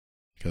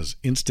 Because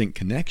instant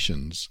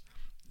connections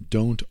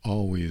don't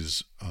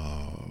always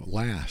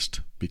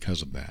last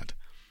because of that.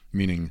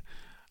 Meaning,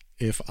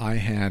 if I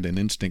had an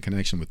instant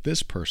connection with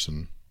this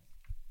person,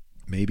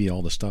 maybe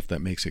all the stuff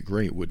that makes it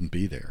great wouldn't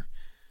be there,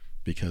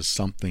 because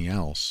something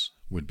else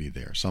would be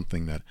there,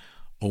 something that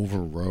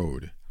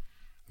overrode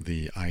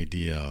the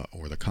idea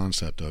or the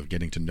concept of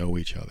getting to know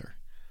each other.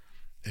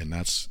 And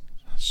that's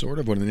sort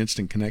of what an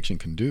instant connection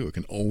can do. It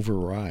can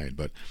override,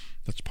 but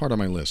that's part of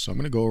my list. So I'm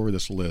going to go over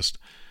this list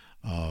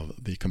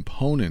of the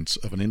components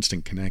of an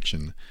instant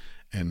connection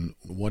and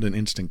what an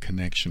instant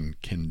connection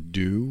can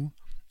do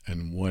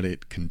and what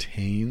it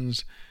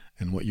contains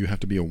and what you have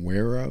to be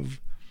aware of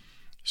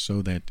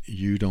so that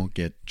you don't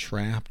get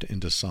trapped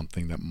into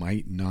something that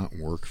might not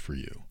work for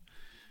you.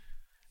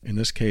 In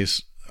this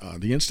case,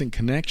 the instant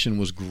connection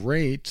was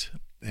great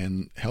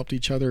and helped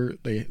each other.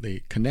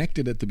 They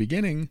connected at the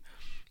beginning,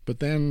 but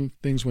then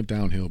things went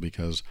downhill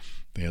because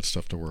they had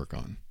stuff to work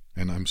on.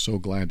 And I'm so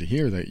glad to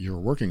hear that you're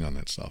working on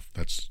that stuff.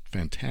 That's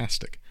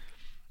fantastic.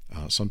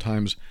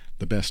 Sometimes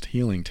the best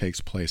healing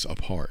takes place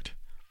apart.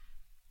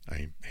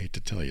 I hate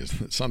to tell you,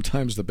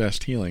 sometimes the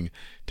best healing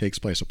takes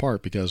place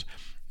apart because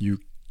you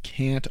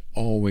can't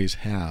always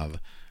have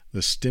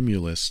the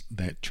stimulus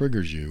that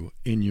triggers you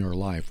in your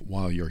life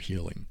while you're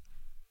healing.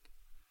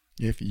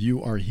 If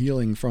you are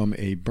healing from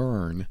a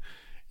burn,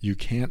 you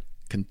can't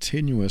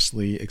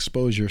continuously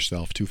expose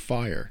yourself to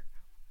fire.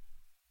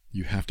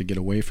 You have to get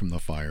away from the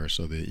fire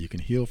so that you can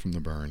heal from the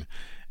burn.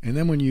 And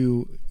then when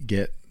you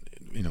get,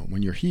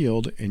 when you're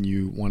healed and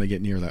you want to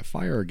get near that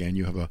fire again,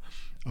 you have a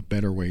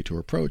better way to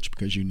approach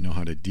because you know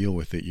how to deal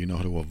with it. You know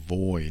how to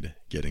avoid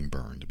getting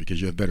burned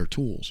because you have better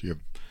tools. You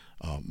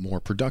have more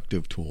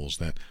productive tools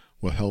that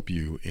will help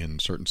you in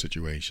certain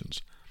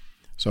situations.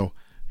 So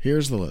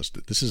here's the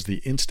list. This is the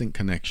instant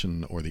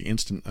connection or the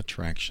instant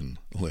attraction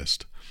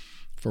list.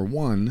 For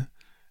one,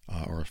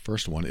 or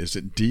first one, is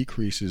it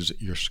decreases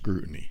your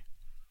scrutiny.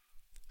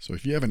 So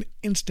if you have an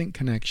instant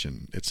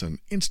connection, it's an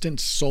instant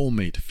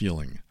soulmate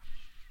feeling.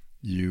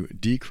 You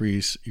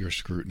decrease your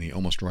scrutiny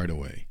almost right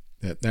away.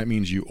 That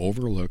means you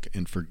overlook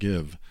and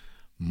forgive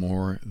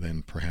more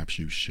than perhaps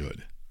you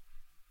should.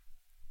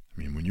 I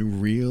mean, when you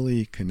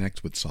really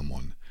connect with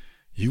someone,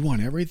 you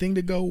want everything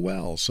to go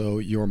well, so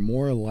you're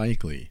more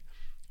likely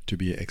to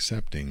be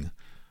accepting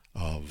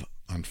of,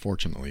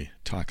 unfortunately,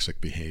 toxic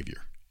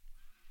behavior.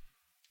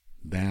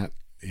 That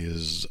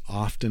is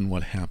often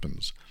what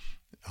happens.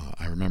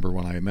 I remember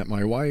when I met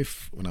my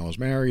wife, when I was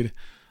married,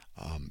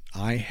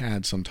 I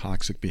had some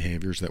toxic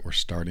behaviors that were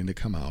starting to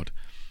come out,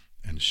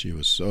 and she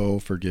was so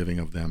forgiving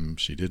of them.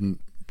 She didn't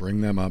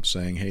bring them up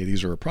saying, hey,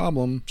 these are a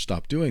problem,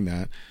 stop doing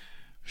that.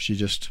 She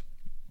just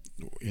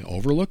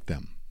overlooked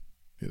them.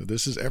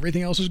 This is,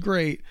 everything else is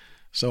great,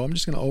 so I'm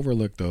just going to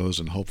overlook those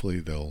and hopefully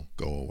they'll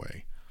go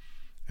away.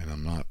 And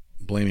I'm not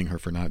blaming her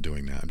for not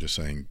doing that. I'm just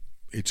saying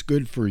it's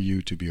good for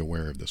you to be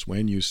aware of this.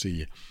 When you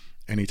see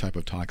any type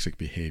of toxic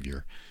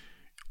behavior,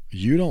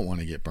 You don't want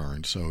to get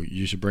burned, so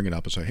you should bring it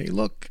up and say, hey,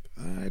 look,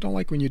 I don't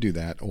like when you do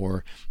that,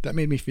 or that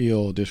made me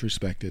feel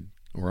disrespected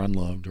or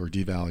unloved or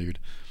devalued.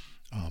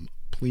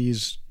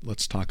 Please,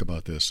 let's talk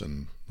about this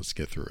and let's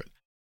get through it.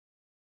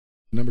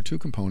 Number 2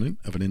 component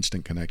of an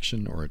instant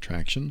connection or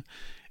attraction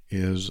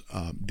is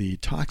the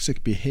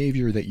toxic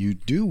behavior that you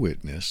do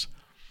witness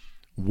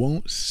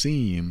won't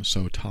seem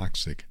so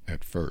toxic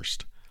at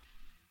first.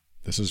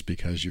 This is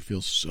because you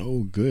feel so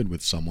good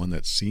with someone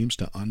that seems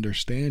to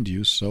understand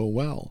you so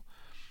well.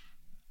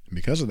 And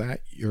because of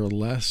that, you're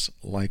less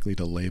likely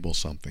to label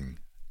something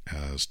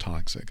as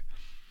toxic.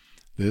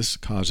 This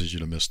causes you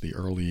to miss the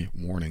early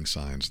warning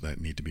signs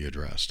that need to be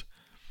addressed.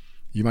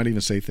 You might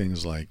even say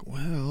things like,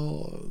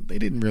 well, they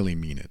didn't really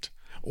mean it,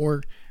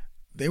 or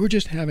they were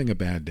just having a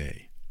bad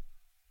day.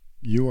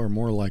 You are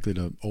more likely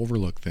to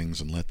overlook things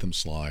and let them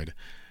slide,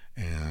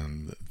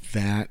 and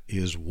that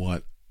is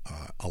what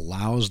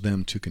allows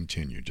them to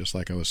continue. Just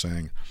like I was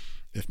saying,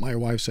 if my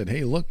wife said,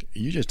 hey, look,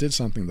 you just did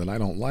something that I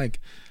don't like,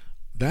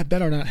 that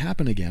better not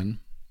happen again.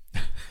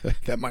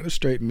 That might have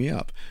straightened me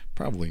up.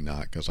 Probably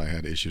not, because I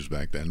had issues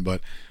back then,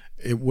 but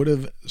it would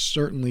have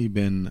certainly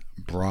been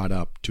brought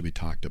up to be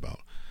talked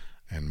about.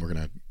 And we're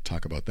going to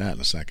talk about that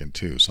in a second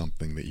too,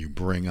 something that you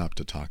bring up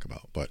to talk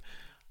about. But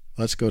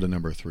let's go to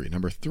number 3.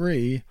 Number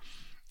 3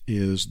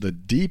 is the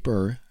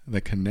deeper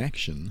the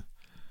connection,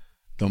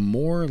 the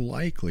more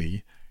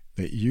likely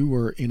that you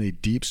were in a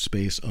deep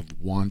space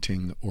of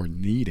wanting or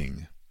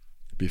needing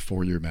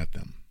before you met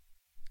them,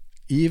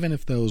 even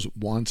if those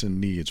wants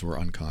and needs were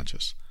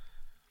unconscious.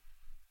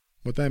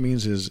 What that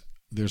means is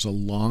there's a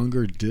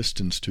longer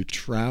distance to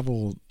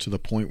travel to the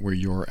point where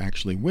you're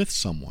actually with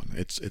someone.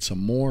 It's a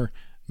more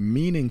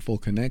meaningful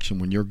connection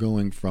when you're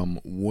going from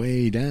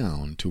way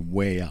down to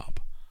way up.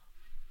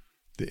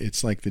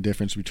 It's like the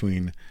difference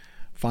between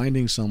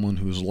finding someone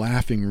who's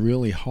laughing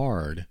really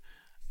hard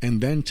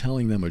and then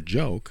telling them a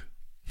joke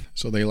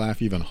so they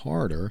laugh even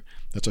harder.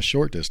 That's a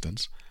short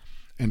distance.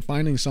 And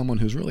finding someone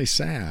who's really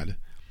sad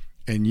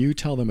and you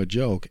tell them a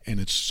joke and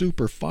it's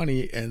super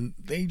funny and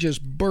they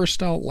just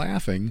burst out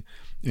laughing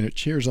and it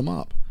cheers them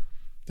up.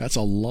 That's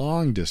a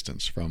long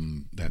distance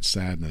from that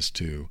sadness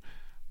to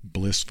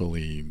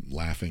blissfully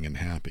laughing and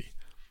happy.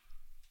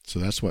 So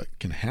that's what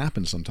can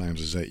happen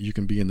sometimes, is that you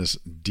can be in this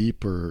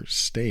deeper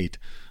state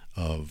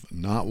of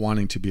not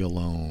wanting to be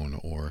alone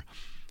or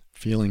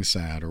feeling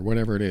sad or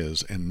whatever it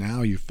is, and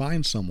now you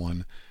find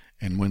someone,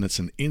 and when it's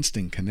an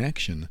instant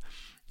connection,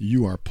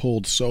 you are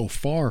pulled so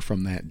far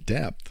from that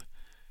depth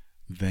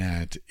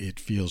that it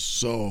feels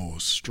so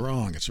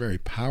strong. It's very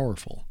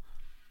powerful.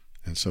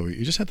 And so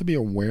you just have to be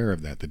aware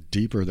of that. The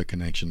deeper the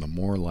connection, the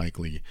more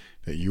likely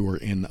that you are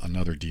in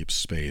another deep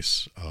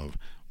space of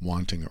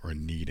wanting or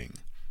needing.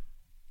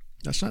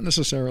 That's not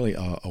necessarily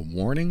a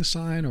warning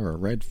sign or a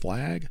red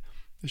flag.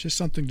 It's just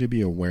something to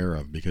be aware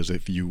of, because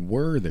if you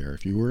were there,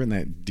 if you were in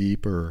that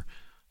deeper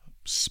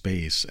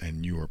space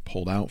and you were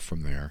pulled out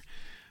from there,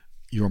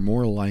 you're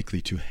more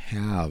likely to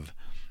have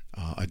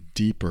a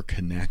deeper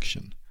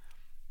connection.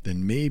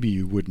 Then maybe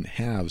you wouldn't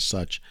have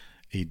such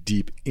a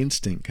deep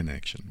instant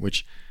connection,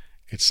 which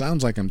it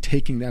sounds like I'm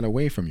taking that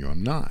away from you.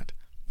 I'm not.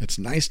 It's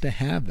nice to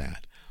have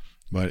that,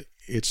 but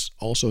it's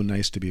also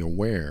nice to be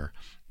aware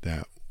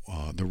that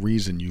the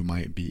reason you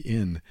might be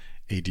in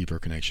a deeper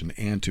connection,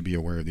 and to be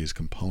aware of these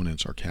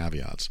components or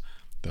caveats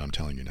that I'm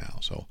telling you now.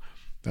 So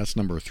that's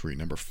number 3.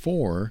 Number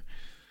 4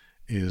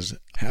 is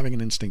having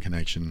an instant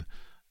connection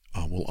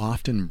will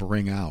often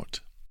bring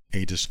out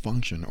a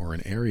dysfunction or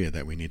an area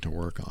that we need to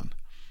work on.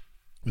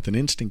 With an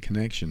instant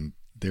connection,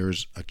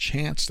 there's a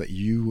chance that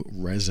you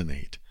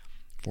resonate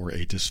for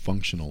a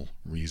dysfunctional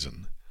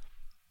reason.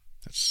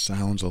 That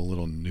sounds a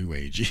little new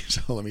agey,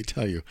 so let me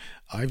tell you,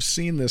 I've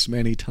seen this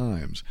many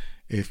times.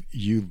 If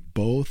you've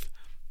both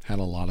had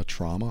a lot of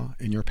trauma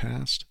in your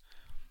past,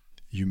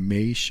 you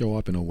may show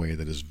up in a way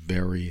that is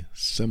very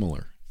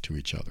similar to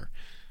each other.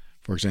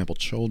 For example,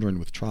 children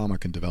with trauma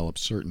can develop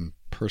certain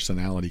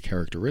personality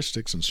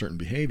characteristics and certain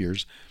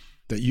behaviors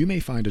that you may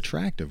find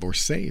attractive or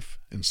safe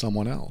in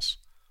someone else.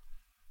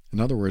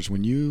 In other words,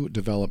 when you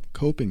develop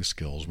coping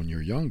skills when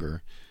you're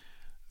younger,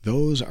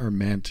 those are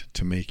meant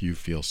to make you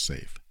feel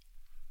safe.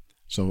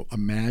 So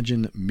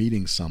imagine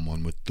meeting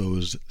someone with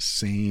those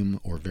same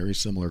or very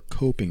similar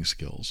coping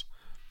skills.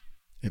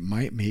 It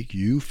might make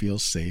you feel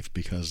safe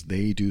because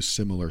they do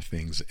similar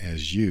things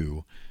as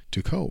you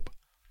to cope.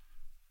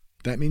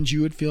 That means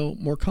you would feel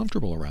more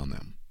comfortable around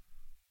them.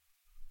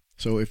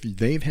 So if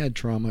they've had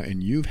trauma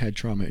and you've had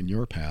trauma in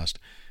your past,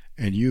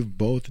 and you've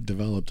both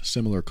developed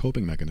similar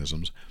coping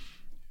mechanisms,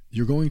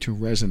 you're going to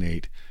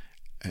resonate.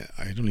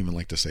 I don't even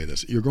like to say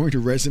this. You're going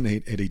to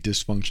resonate at a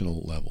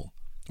dysfunctional level,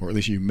 or at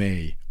least you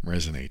may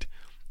resonate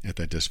at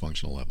that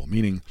dysfunctional level,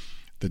 meaning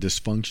the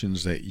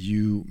dysfunctions that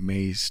you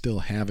may still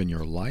have in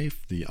your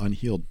life, the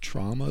unhealed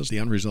traumas, the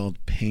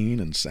unresolved pain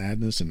and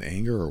sadness and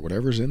anger or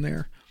whatever's in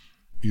there,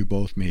 you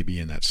both may be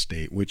in that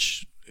state,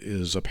 which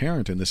is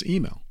apparent in this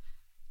email.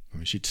 I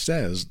mean, she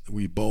says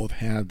we both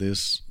had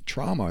this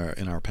trauma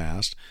in our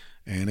past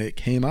and it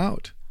came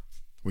out.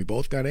 We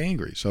both got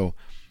angry. So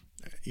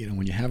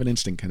when you have an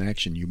instant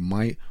connection, you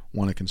might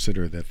want to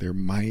consider that there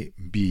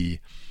might be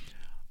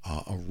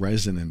a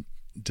resonant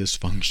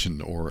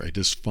dysfunction or a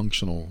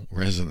dysfunctional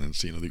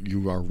resonance. That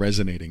you are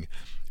resonating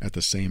at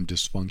the same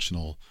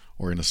dysfunctional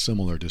or in a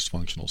similar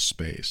dysfunctional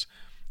space.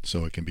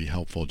 So it can be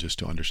helpful just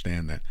to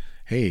understand that,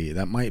 hey,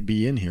 that might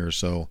be in here.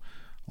 So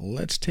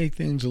let's take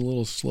things a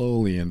little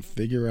slowly and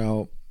figure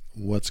out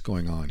what's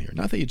going on here.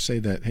 Not that you'd say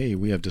that, hey,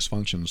 we have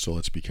dysfunction, so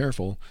let's be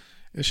careful.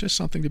 It's just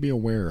something to be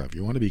aware of.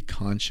 You want to be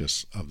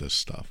conscious of this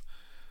stuff.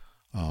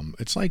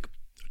 It's like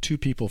two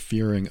people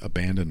fearing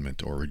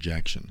abandonment or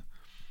rejection.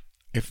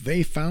 If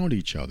they found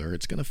each other,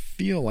 it's going to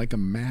feel like a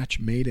match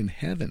made in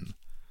heaven.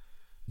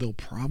 There'll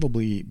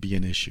probably be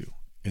an issue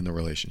in the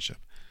relationship.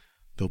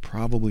 They'll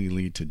probably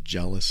lead to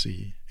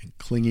jealousy and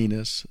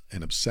clinginess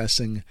and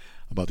obsessing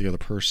about the other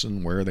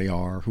person, where they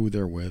are, who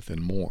they're with,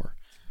 and more.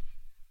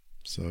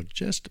 So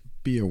just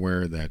be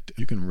aware that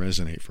you can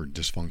resonate for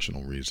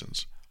dysfunctional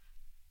reasons.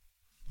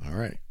 All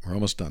right, we're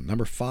almost done.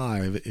 Number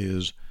 5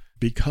 is,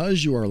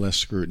 because you are less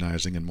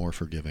scrutinizing and more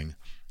forgiving,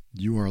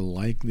 you are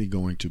likely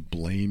going to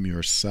blame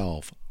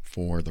yourself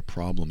for the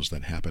problems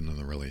that happen in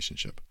the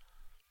relationship.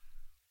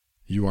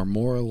 You are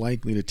more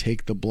likely to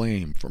take the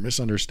blame for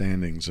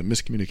misunderstandings and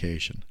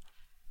miscommunication.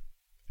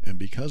 And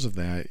because of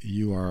that,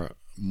 you are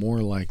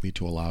more likely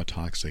to allow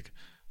toxic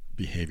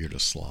behavior to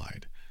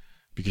slide,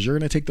 because you're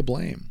going to take the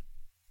blame.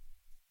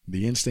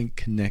 The instant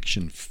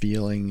connection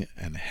feeling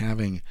and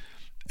having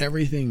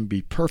everything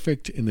be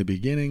perfect in the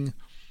beginning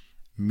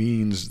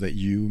means that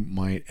you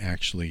might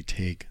actually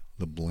take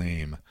the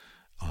blame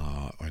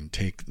and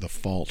take the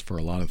fault for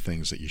a lot of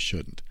things that you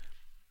shouldn't.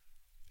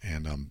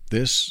 And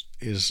this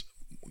is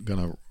going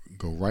to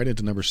go right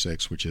into number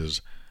 6, which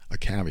is a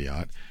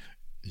caveat.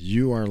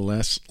 You are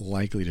less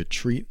likely to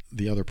treat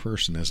the other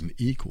person as an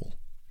equal.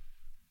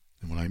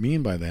 And what I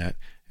mean by that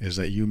is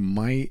that you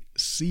might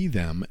see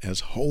them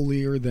as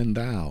holier than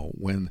thou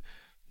when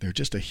they're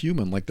just a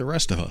human like the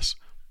rest of us.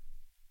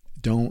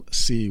 Don't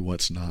see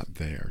what's not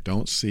there.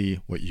 Don't see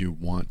what you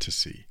want to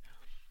see.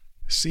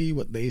 See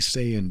what they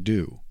say and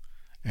do.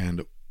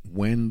 And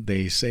when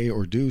they say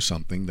or do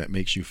something that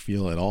makes you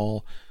feel at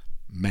all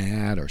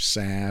mad or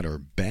sad or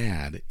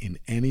bad in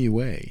any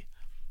way,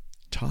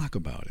 talk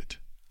about it.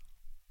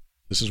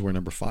 This is where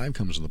number 5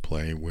 comes into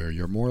play, where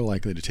you're more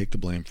likely to take the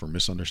blame for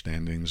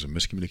misunderstandings and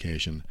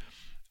miscommunication.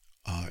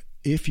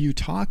 If you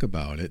talk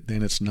about it,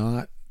 then it's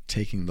not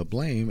taking the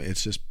blame.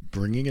 It's just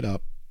bringing it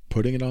up,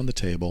 putting it on the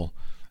table,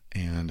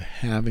 and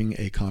having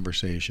a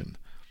conversation.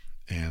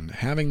 And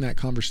having that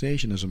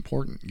conversation is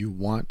important. You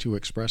want to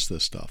express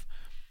this stuff.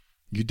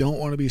 You don't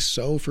want to be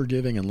so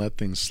forgiving and let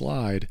things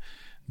slide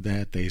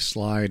that they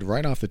slide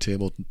right off the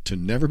table to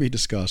never be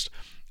discussed,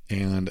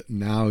 and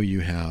now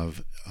you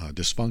have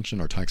dysfunction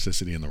or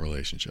toxicity in the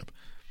relationship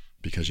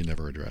because you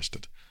never addressed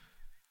it.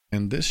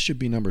 And this should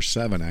be number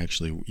 7,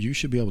 actually. You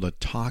should be able to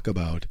talk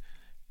about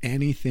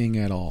anything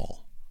at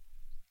all.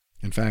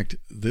 In fact,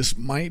 this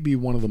might be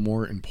one of the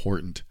more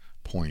important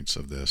points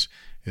of this,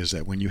 is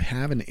that when you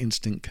have an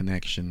instant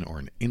connection or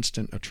an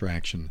instant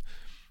attraction,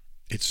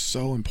 it's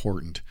so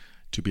important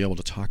to be able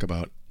to talk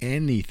about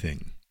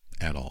anything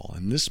at all.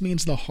 And this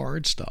means the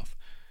hard stuff.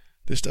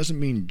 This doesn't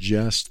mean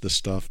just the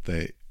stuff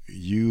that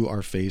you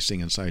are facing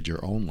inside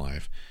your own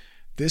life.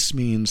 This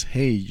means,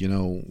 hey,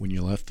 when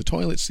you left the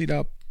toilet seat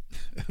up,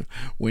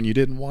 when you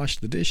didn't wash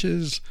the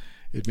dishes,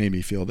 it made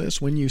me feel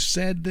this. When you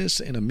said this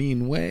in a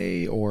mean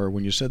way, or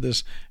when you said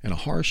this in a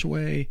harsh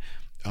way,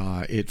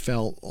 it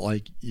felt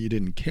like you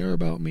didn't care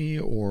about me,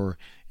 or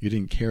you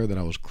didn't care that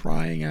I was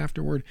crying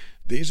afterward.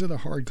 These are the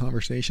hard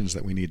conversations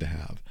that we need to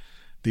have.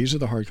 These are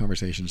the hard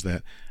conversations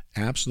that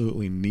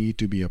absolutely need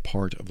to be a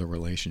part of the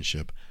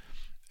relationship.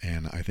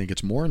 And I think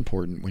it's more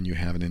important when you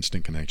have an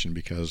instant connection,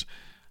 because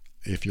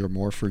if you're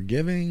more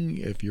forgiving,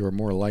 if you're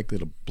more likely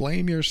to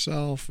blame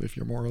yourself, if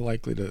you're more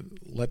likely to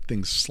let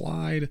things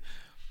slide,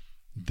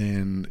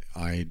 then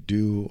I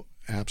do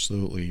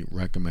absolutely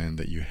recommend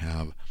that you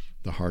have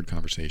the hard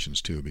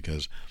conversations too,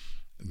 because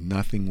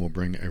nothing will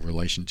bring a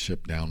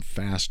relationship down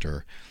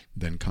faster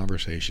than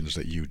conversations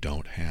that you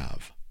don't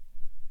have.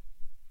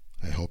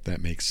 I hope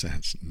that makes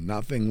sense.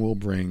 Nothing will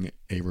bring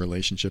a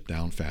relationship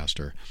down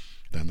faster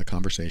than the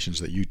conversations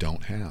that you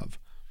don't have.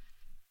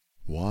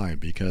 Why?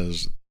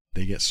 Because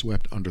they get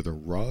swept under the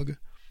rug,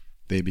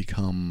 they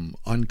become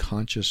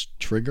unconscious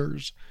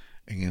triggers,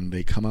 and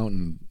they come out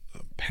in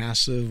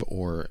passive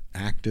or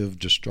active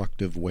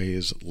destructive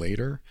ways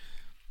later.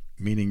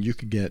 Meaning you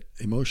could get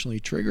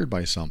emotionally triggered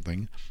by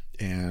something,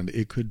 and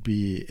it could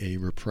be a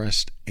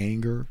repressed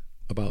anger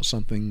about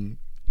something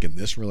in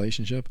this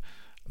relationship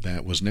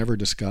that was never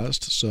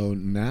discussed. So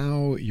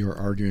now you're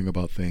arguing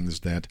about things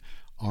that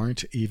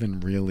aren't even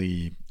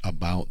really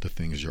about the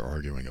things you're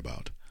arguing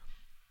about.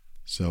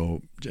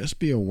 So just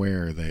be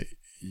aware that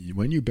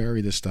when you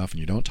bury this stuff and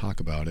you don't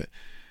talk about it,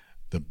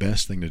 the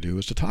best thing to do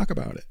is to talk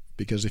about it.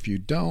 Because if you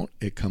don't,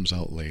 it comes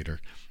out later,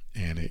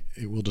 and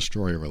it will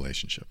destroy a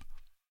relationship.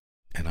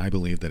 And I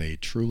believe that a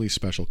truly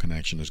special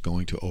connection is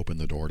going to open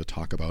the door to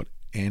talk about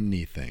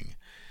anything.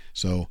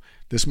 So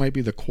this might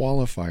be the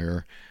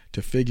qualifier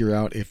to figure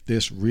out if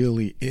this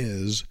really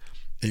is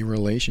a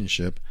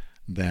relationship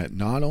that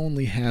not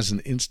only has an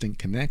instant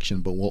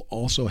connection, but will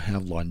also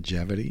have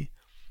longevity,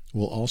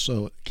 will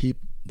also keep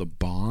the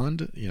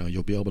bond.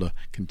 You'll be able to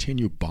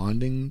continue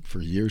bonding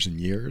for years and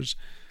years,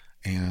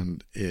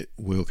 and it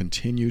will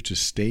continue to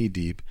stay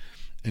deep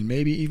and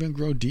maybe even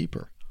grow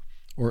deeper,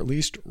 or at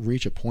least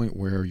reach a point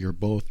where you're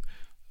both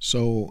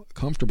so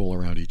comfortable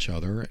around each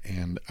other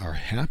and are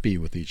happy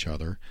with each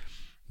other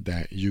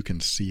that you can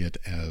see it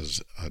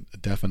as a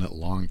definite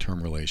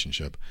long-term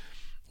relationship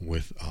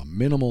with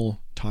minimal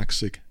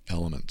toxic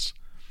elements.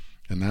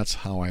 And that's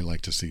how I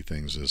like to see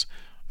things, is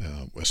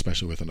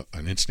especially with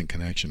an instant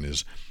connection,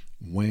 is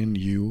when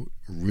you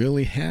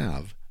really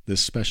have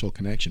this special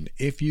connection.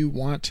 If you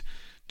want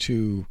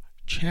to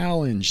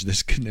challenge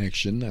this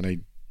connection, and I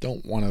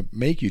don't want to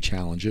make you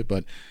challenge it,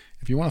 but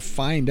if you want to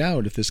find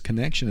out if this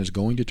connection is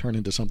going to turn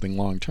into something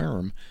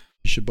long-term,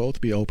 you should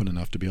both be open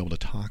enough to be able to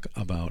talk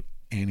about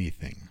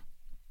anything.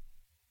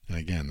 And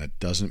again, that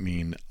doesn't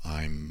mean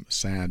I'm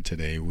sad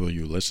today, will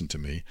you listen to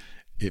me?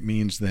 It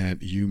means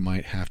that you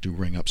might have to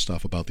bring up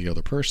stuff about the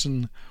other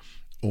person,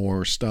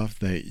 or stuff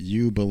that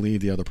you believe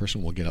the other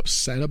person will get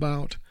upset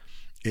about.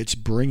 It's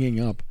bringing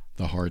up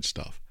the hard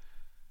stuff,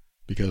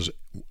 because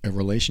a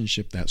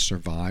relationship that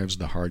survives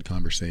the hard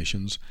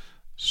conversations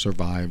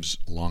survives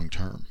long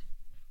term.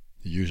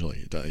 It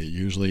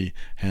usually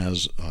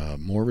has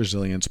more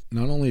resilience,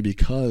 not only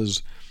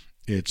because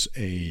it's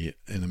a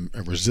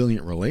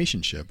resilient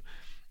relationship,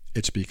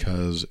 it's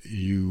because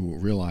you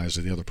realize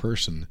that the other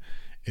person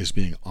is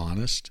being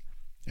honest,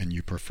 and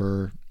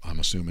I'm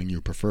assuming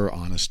you prefer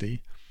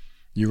honesty.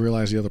 You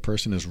realize the other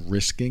person is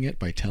risking it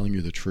by telling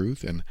you the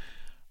truth, and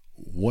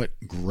what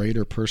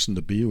greater person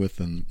to be with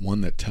than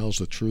one that tells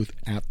the truth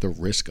at the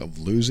risk of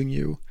losing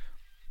you?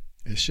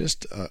 It's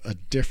just a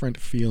different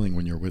feeling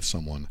when you're with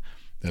someone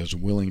that is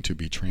willing to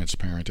be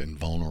transparent and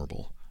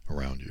vulnerable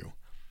around you.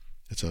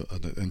 It's an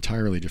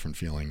entirely different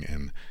feeling,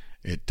 and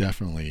it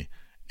definitely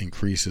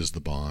increases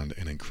the bond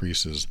and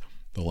increases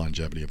the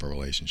longevity of a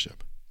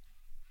relationship.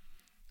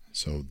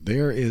 So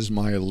there is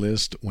my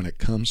list when it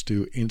comes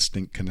to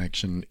instant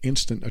connection,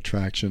 instant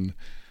attraction,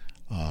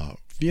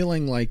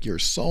 feeling like you're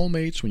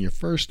soulmates when you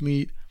first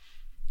meet.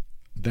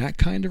 That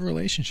kind of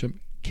relationship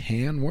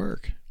can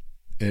work.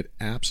 It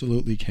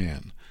absolutely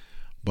can.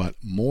 But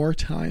more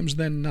times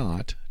than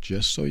not,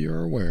 just so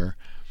you're aware,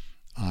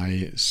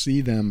 I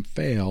see them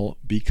fail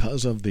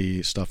because of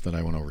the stuff that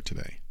I went over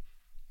today.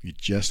 You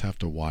just have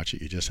to watch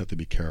it. You just have to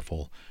be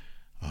careful.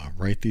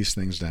 Write these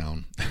things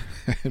down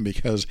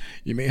because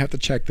you may have to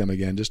check them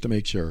again just to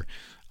make sure.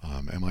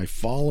 Am I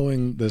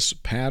following this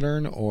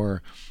pattern,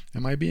 or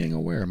am I being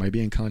aware? Am I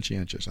being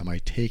conscientious? Am I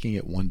taking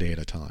it one day at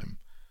a time?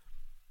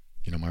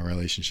 My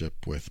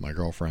relationship with my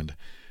girlfriend,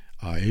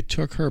 it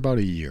took her about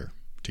a year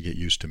to get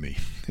used to me.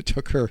 It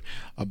took her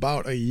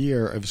about a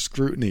year of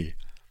scrutiny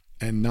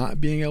and not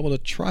being able to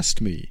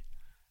trust me.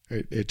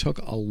 It took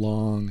a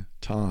long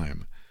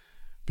time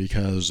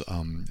because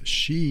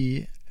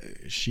she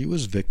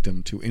was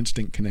victim to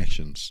instant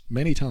connections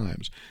many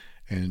times.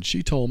 And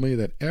she told me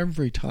that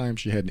every time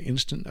she had an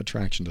instant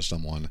attraction to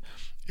someone,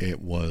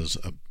 it was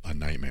a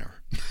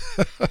nightmare.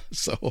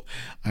 So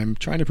I'm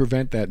trying to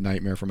prevent that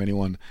nightmare from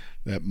anyone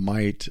that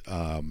might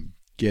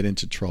get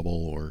into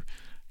trouble or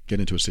get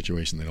into a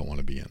situation they don't want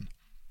to be in.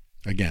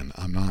 Again,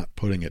 I'm not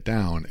putting it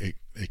down.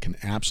 It can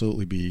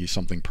absolutely be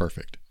something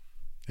perfect.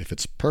 If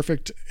it's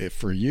perfect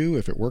for you,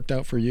 if it worked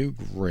out for you,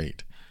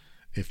 great.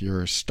 If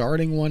you're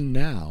starting one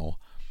now,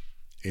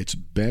 it's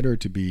better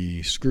to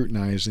be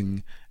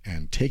scrutinizing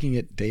and taking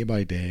it day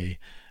by day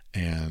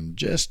and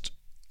just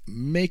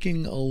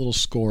making a little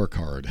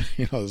scorecard.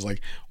 It's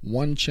like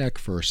one check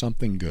for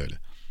something good,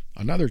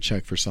 another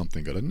check for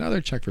something good,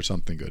 another check for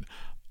something good.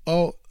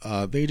 Oh,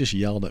 they just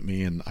yelled at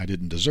me and I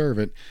didn't deserve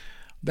it.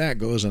 That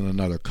goes in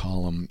another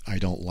column. I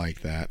don't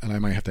like that. And I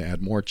might have to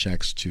add more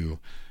checks to,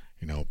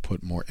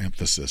 put more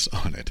emphasis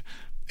on it.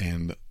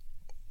 And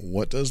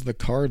what does the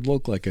card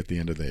look like at the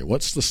end of the day?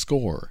 What's the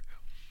score?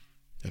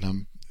 And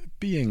I'm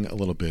being a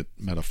little bit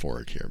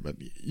metaphoric here, but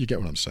you get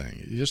what I'm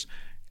saying. You just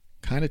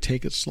kind of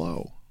take it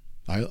slow.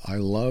 I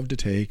love to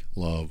take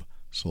love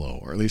slow,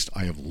 or at least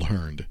I have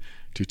learned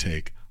to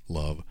take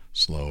love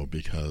slow,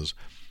 because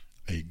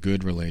a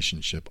good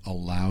relationship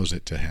allows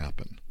it to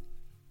happen.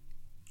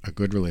 A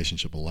good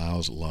relationship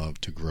allows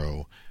love to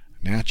grow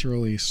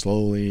naturally,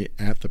 slowly,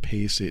 at the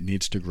pace it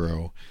needs to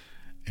grow.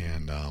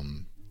 And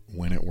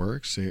when it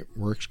works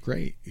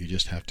great. You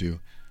just have to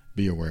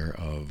be aware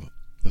of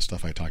the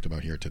stuff I talked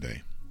about here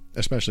today,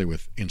 especially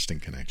with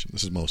instant connection.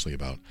 This is mostly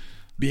about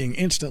being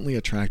instantly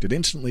attracted,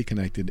 instantly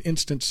connected,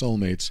 instant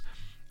soulmates.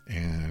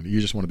 And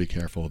you just want to be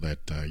careful that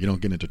you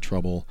don't get into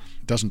trouble.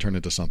 It doesn't turn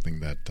into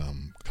something that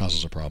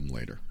causes a problem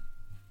later.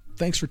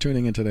 Thanks for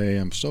tuning in today.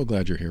 I'm so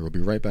glad you're here. We'll be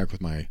right back with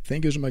my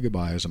thank yous and my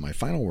goodbyes and my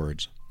final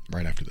words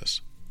right after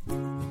this.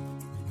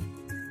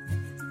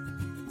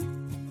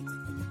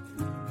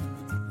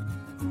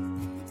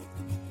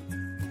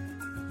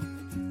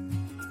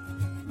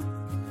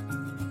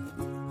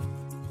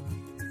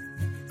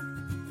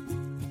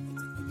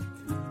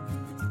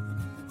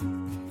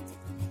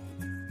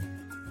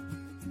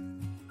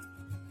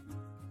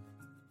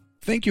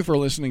 Thank you for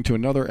listening to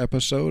another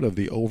episode of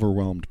The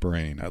Overwhelmed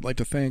Brain. I'd like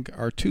to thank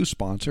our two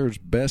sponsors,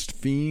 Best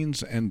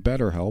Fiends and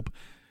BetterHelp.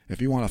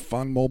 If you want a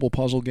fun mobile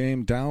puzzle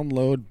game,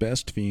 download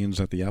Best Fiends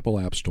at the Apple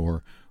App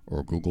Store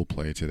or Google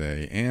Play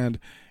today. And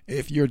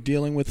if you're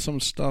dealing with some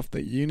stuff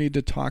that you need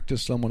to talk to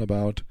someone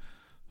about,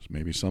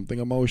 maybe something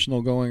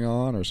emotional going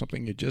on or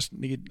something you just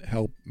need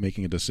help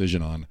making a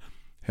decision on,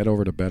 head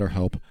over to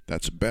BetterHelp.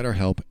 That's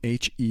BetterHelp,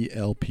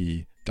 HELP.com/brain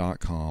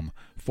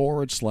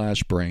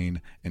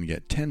and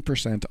get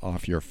 10%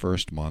 off your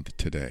first month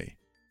today.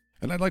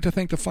 And I'd like to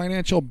thank the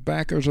financial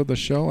backers of the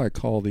show. I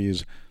call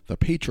these the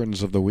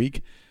patrons of the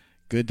week.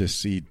 Good to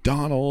see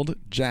Donald,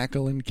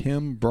 Jacqueline,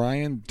 Kim,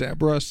 Brian,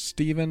 Deborah,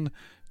 Stephen,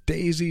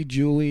 Daisy,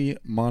 Julie,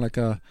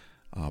 Monica,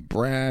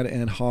 Brad,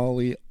 and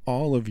Holly.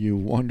 All of you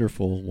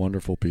wonderful,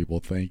 wonderful people.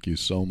 Thank you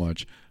so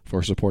much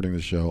for supporting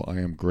the show. I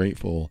am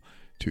grateful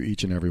to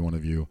each and every one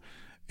of you,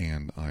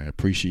 and I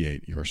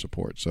appreciate your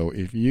support. So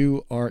if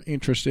you are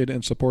interested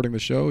in supporting the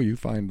show, you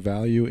find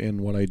value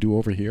in what I do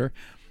over here,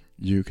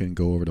 you can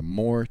go over to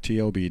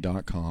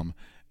moretob.com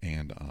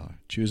and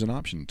choose an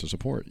option to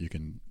support. You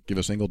can give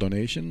a single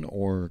donation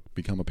or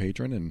become a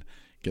patron and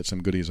get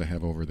some goodies I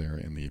have over there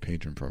in the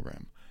patron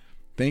program.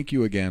 Thank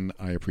you again.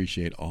 I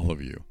appreciate all of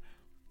you.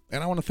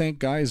 And I want to thank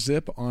Guy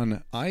Zip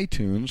on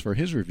iTunes for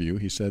his review.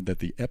 He said that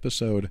the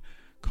episode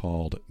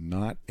called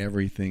Not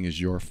Everything Is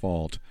Your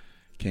Fault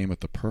came at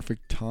the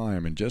perfect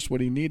time and just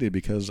what he needed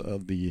because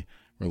of the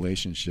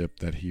relationship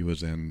that he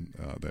was in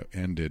that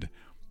ended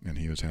and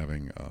he was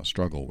having a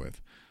struggle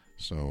with.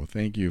 So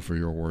thank you for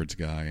your words,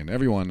 Guy, and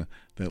everyone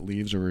that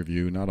leaves a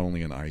review, not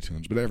only on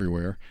iTunes, but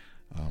everywhere.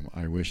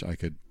 I wish I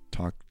could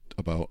talk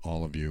about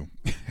all of you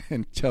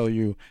and tell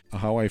you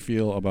how I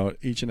feel about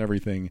each and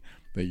everything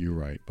that you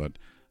write, but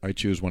I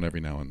choose one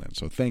every now and then.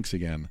 So thanks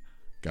again,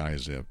 Guy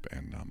Zip,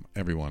 and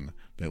everyone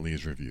that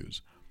leaves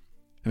reviews.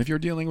 And if you're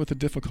dealing with a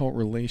difficult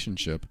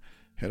relationship,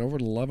 head over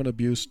to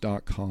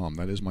loveandabuse.com.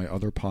 That is my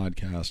other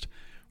podcast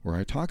where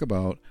I talk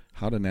about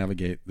how to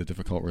navigate the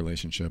difficult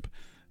relationship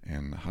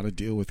and how to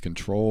deal with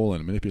control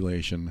and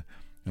manipulation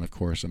and, of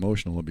course,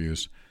 emotional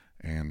abuse.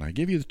 And I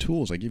give you the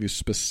tools. I give you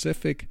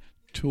specific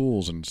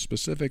tools and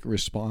specific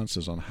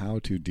responses on how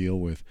to deal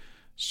with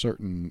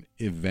certain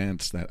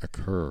events that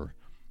occur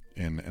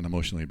in an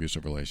emotionally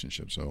abusive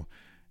relationship. So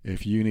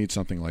if you need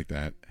something like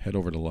that, head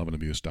over to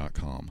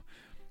loveandabuse.com.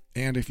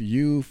 And if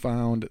you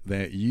found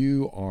that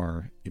you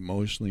are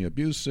emotionally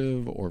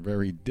abusive or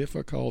very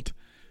difficult,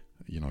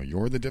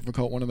 you're the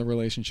difficult one in the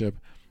relationship,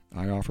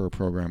 I offer a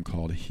program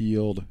called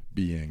Healed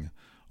Being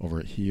over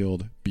at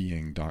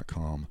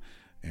healedbeing.com.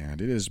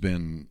 And it has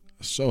been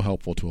so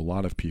helpful to a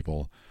lot of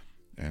people.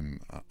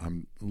 And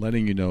I'm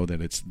letting you know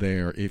that it's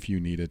there if you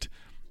need it.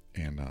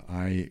 And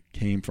I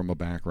came from a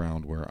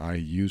background where I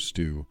used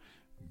to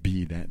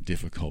be that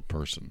difficult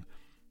person.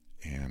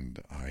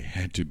 And I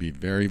had to be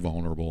very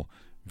vulnerable,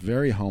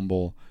 very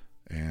humble,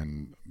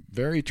 and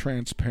very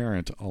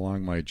transparent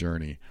along my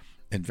journey,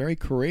 and very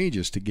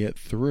courageous to get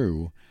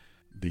through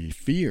the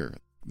fear,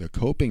 the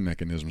coping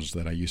mechanisms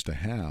that I used to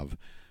have,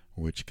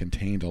 which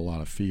contained a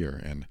lot of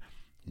fear. And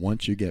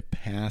once you get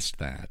past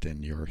that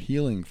and you're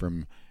healing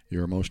from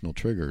your emotional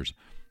triggers,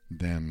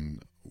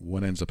 then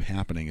what ends up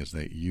happening is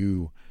that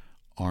you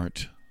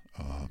aren't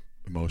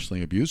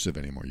emotionally abusive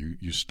anymore.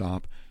 You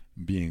stop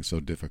being so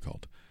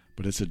difficult.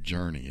 But it's a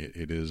journey.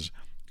 It is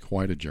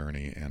quite a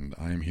journey, and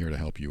I am here to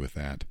help you with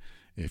that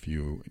if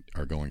you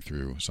are going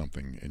through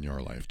something in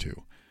your life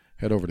too.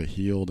 Head over to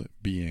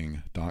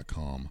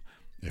healedbeing.com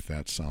if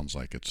that sounds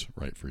like it's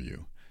right for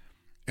you.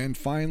 And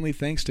finally,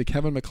 thanks to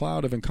Kevin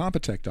MacLeod of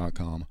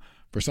Incompetech.com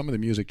for some of the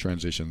music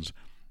transitions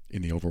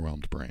in The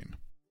Overwhelmed Brain.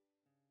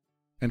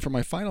 And for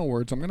my final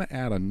words, I'm going to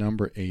add a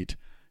number 8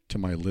 to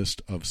my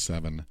list of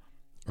 7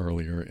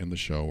 earlier in the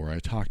show where I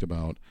talked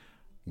about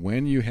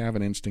when you have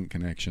an instant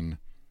connection,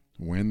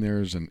 when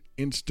there's an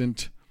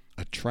instant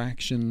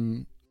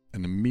attraction,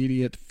 an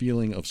immediate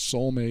feeling of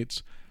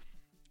soulmates,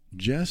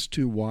 just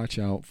to watch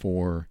out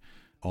for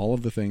all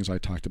of the things I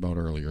talked about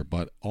earlier,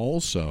 but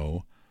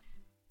also,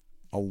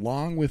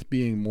 along with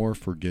being more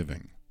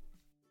forgiving,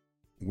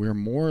 we're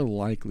more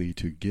likely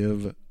to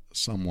give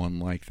someone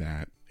like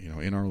that,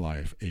 in our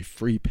life, a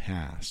free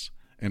pass.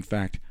 In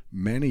fact,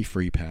 many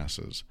free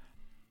passes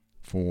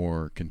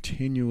for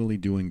continually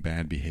doing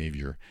bad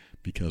behavior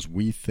because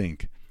we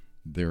think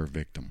they're a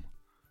victim.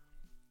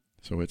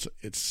 So it's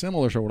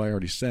similar to what I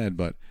already said,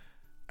 but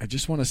I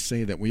just want to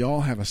say that we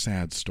all have a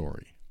sad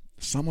story.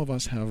 Some of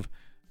us have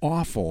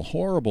awful,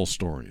 horrible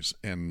stories,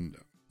 and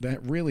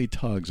that really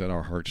tugs at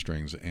our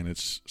heartstrings, and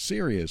it's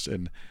serious,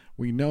 and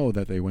we know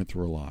that they went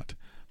through a lot.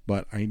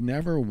 But I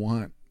never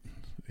want,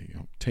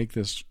 take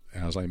this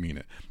as I mean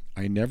it,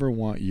 I never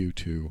want you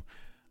to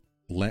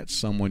let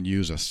someone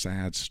use a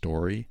sad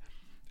story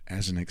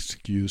as an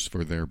excuse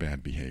for their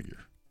bad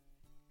behavior.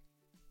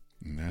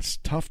 And that's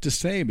tough to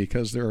say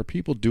because there are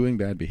people doing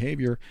bad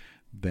behavior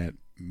that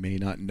may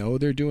not know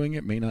they're doing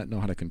it, may not know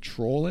how to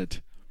control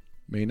it,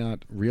 may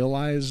not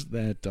realize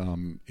that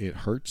it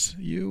hurts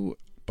you,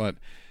 but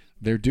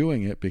they're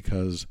doing it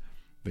because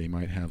they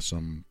might have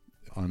some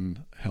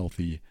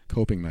unhealthy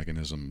coping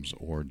mechanisms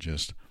or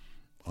just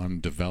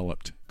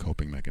undeveloped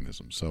coping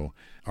mechanisms. So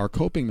our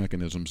coping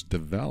mechanisms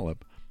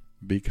develop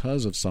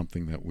because of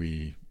something that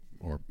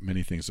or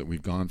many things that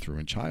we've gone through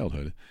in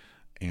childhood.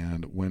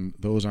 And when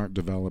those aren't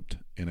developed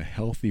in a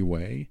healthy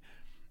way,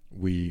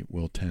 we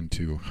will tend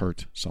to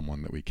hurt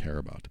someone that we care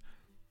about.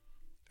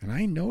 And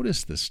I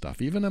notice this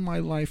stuff, even in my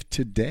life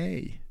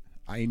today.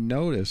 I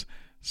notice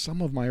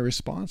some of my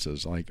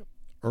responses. Like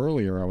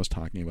earlier, I was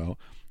talking about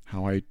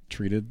how I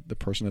treated the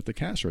person at the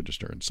cash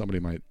register. And somebody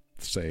might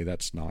say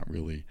that's not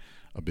really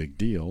a big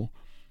deal.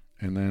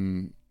 And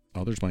then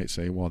others might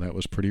say, well, that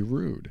was pretty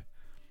rude.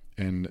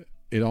 And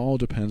it all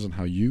depends on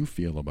how you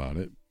feel about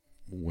it.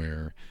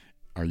 Where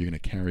are you going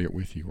to carry it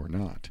with you or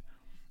not?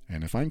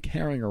 And if I'm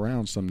carrying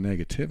around some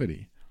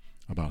negativity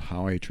about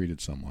how I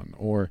treated someone,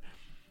 or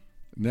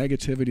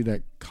negativity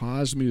that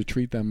caused me to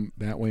treat them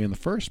that way in the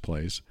first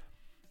place,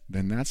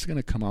 then that's going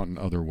to come out in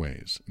other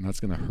ways, and that's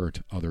going to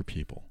hurt other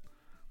people.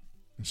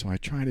 And so I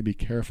try to be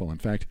careful. In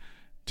fact,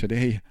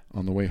 today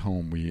on the way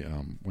home, we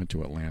went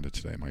to Atlanta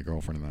today, my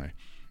girlfriend and I,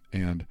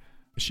 and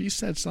she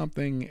said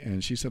something,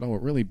 and she said, oh,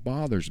 it really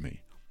bothers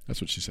me. That's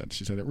what she said.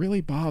 She said, it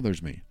really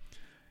bothers me.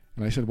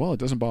 And I said, well, it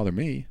doesn't bother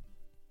me.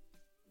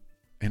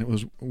 And it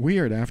was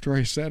weird. After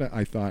I said it,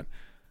 I thought,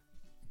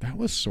 that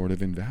was sort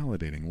of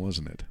invalidating,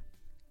 wasn't it?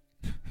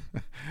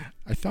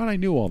 I thought I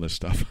knew all this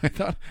stuff. I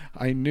thought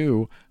I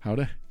knew how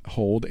to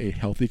hold a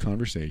healthy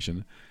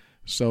conversation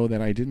so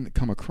that I didn't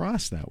come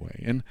across that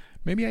way. And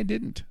maybe I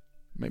didn't.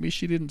 Maybe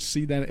she didn't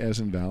see that as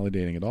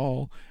invalidating at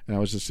all, and I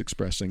was just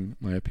expressing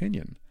my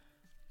opinion.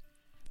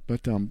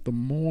 But the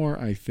more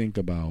I think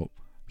about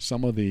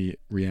some of the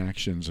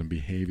reactions and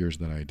behaviors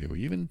that I do,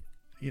 even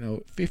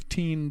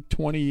 15,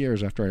 20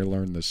 years after I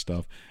learned this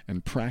stuff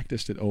and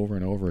practiced it over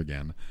and over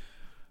again,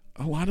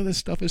 a lot of this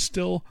stuff is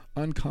still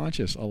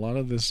unconscious. A lot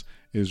of this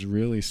is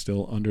really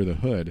still under the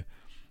hood,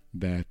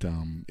 that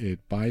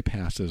it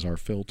bypasses our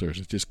filters.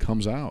 It just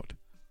comes out.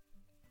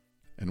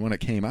 And when it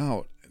came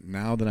out,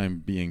 now that I'm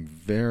being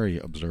very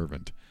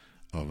observant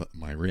of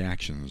my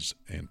reactions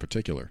in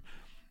particular,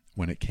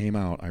 when it came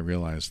out, I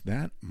realized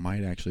that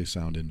might actually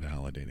sound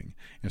invalidating.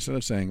 Instead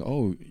of saying,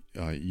 oh,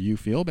 you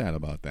feel bad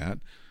about that,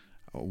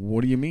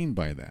 what do you mean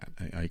by that?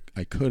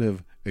 I could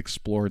have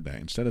explored that.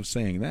 Instead of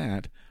saying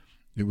that,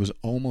 it was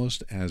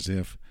almost as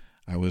if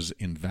I was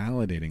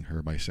invalidating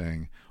her by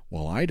saying,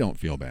 well, I don't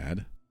feel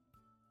bad.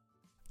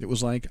 It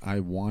was like I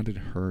wanted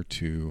her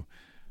to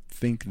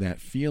think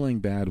that feeling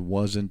bad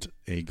wasn't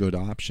a good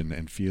option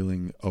and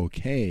feeling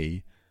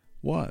okay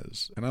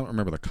was. And I don't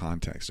remember the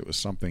context. It was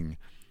something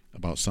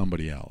about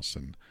somebody else.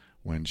 And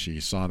when she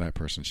saw that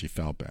person, she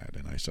felt bad.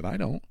 And I said, I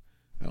don't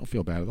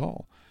feel bad at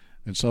all.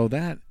 And so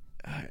that,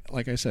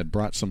 like I said,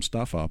 brought some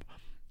stuff up.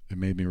 It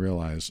made me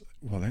realize,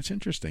 well, that's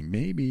interesting.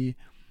 Maybe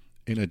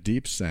in a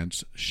deep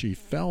sense, she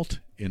felt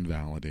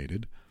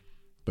invalidated,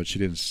 but she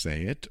didn't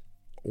say it,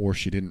 or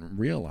she didn't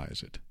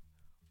realize it.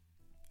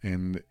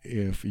 And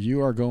if you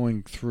are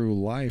going through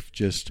life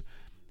just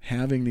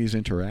having these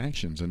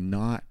interactions and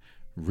not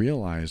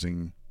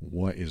realizing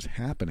what is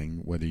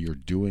happening, whether you're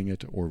doing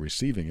it or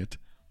receiving it,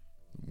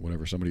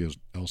 whatever somebody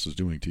else is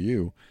doing to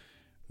you,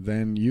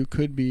 then you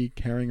could be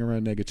carrying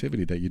around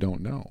negativity that you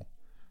don't know.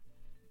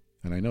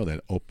 And I know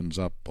that opens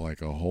up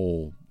like a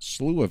whole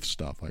slew of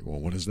stuff. Like, well,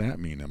 what does that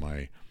mean? Am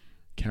I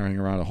carrying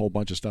around a whole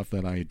bunch of stuff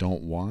that I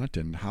don't want?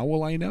 And how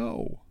will I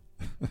know?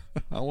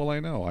 How will I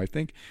know? I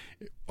think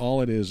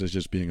all it is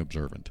just being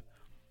observant.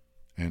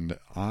 And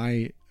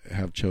I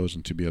have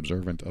chosen to be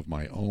observant of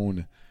my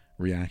own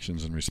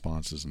reactions and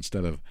responses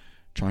instead of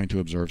trying to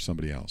observe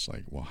somebody else.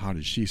 Like, well, how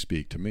did she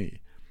speak to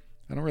me?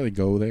 I don't really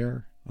go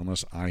there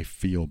unless I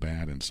feel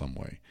bad in some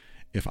way.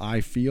 If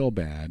I feel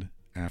bad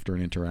after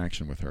an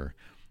interaction with her,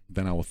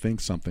 then I will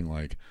think something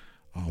like,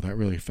 oh, that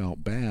really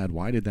felt bad.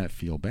 Why did that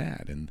feel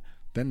bad? And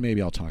then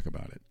maybe I'll talk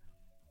about it.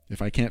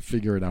 If I can't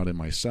figure it out in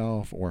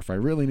myself, or if I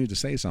really need to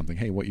say something,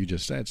 hey, what you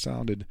just said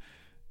sounded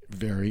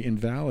very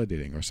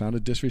invalidating or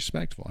sounded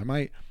disrespectful, I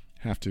might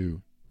have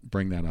to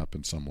bring that up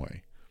in some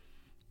way.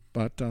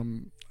 But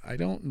I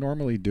don't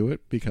normally do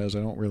it because I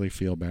don't really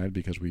feel bad,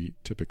 because we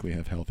typically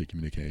have healthy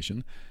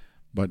communication.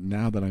 But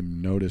now that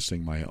I'm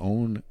noticing my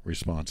own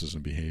responses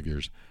and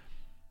behaviors,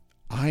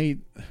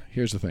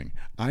 here's the thing.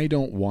 I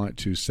don't want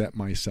to set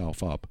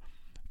myself up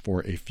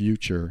for a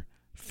future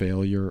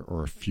failure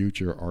or a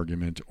future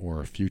argument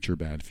or a future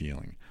bad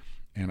feeling.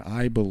 And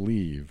I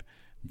believe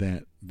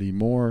that the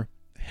more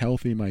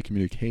healthy my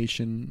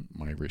communication,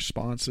 my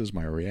responses,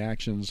 my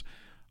reactions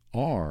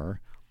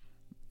are,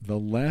 the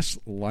less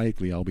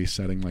likely I'll be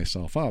setting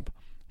myself up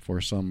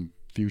for some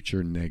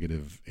future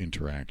negative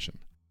interaction.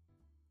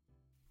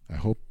 I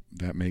hope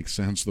that makes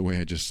sense the way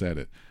I just said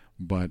it.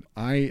 But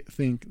I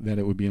think that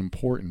it would be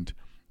important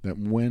that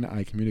when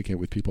I communicate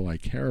with people I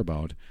care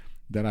about,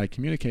 that I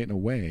communicate in a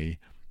way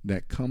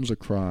that comes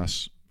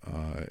across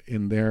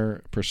in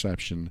their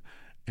perception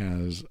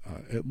as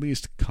at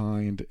least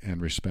kind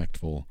and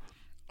respectful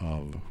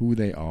of who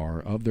they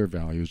are, of their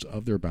values,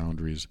 of their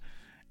boundaries,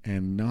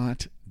 and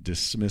not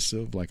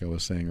dismissive, like I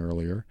was saying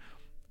earlier,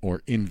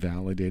 or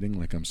invalidating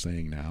like I'm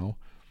saying now,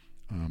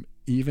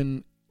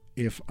 even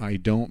if I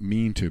don't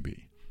mean to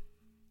be.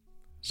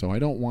 So I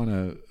don't want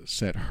to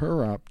set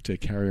her up to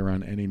carry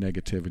around any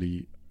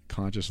negativity,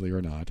 consciously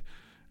or not.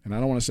 And I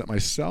don't want to set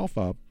myself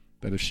up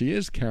that if she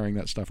is carrying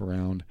that stuff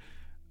around,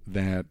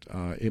 that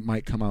it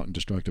might come out in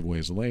destructive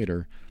ways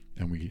later,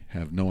 and we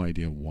have no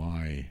idea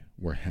why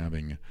we're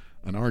having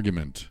an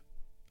argument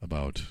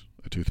about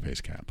a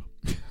toothpaste cap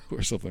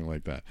or something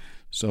like that.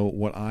 So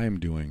what I'm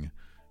doing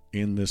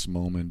in this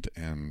moment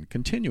and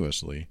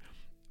continuously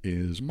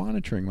is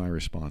monitoring my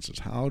responses.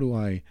 How do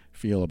I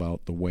feel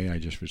about the way I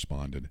just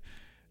responded?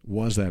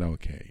 Was that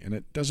okay? And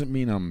it doesn't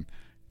mean I'm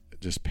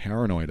just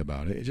paranoid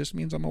about it. It just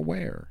means I'm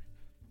aware.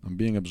 I'm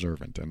being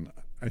observant. And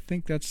I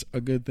think that's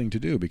a good thing to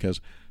do, because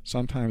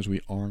sometimes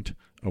we aren't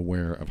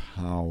aware of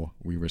how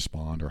we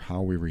respond or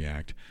how we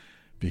react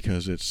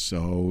because it's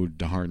so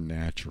darn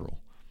natural.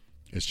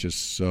 It's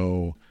just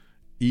so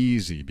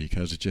easy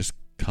because it just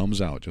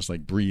comes out, just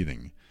like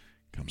breathing.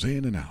 Comes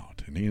in and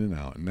out and in and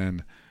out. And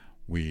then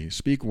we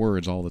speak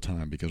words all the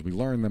time because we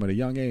learn them at a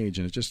young age,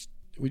 and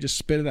we just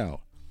spit it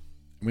out.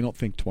 We don't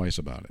think twice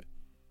about it.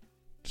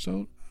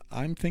 So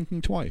I'm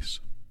thinking twice.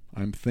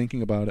 I'm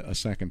thinking about it a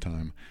second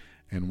time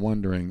and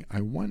wondering, I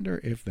wonder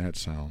if that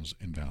sounds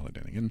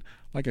invalidating. And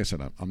like I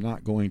said, I'm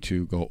not going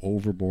to go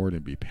overboard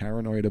and be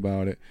paranoid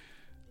about it.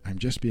 I'm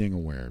just being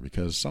aware,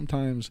 because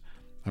sometimes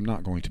I'm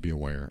not going to be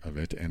aware of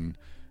it. And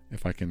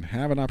if I can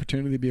have an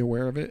opportunity to be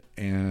aware of it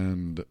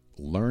and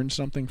learn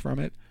something from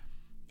it,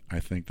 I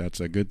think that's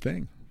a good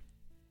thing.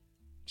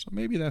 So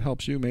maybe that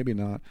helps you, maybe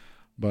not.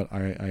 But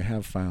I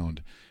have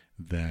found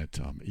that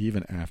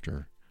even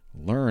after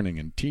learning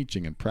and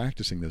teaching and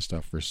practicing this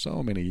stuff for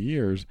so many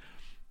years,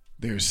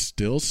 there's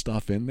still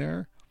stuff in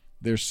there.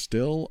 There's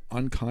still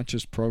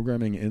unconscious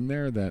programming in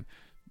there that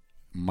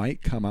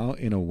might come out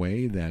in a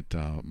way that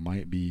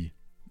might be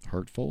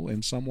hurtful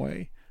in some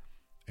way.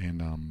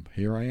 And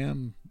here I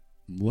am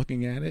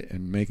looking at it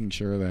and making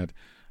sure that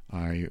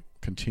I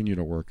continue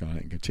to work on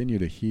it and continue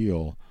to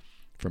heal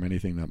from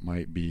anything that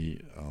might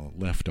be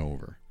left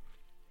over.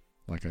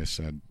 Like I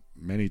said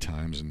many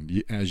times,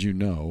 and as you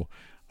know,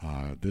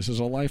 this is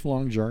a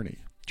lifelong journey,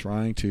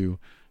 trying to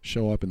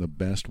show up in the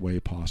best way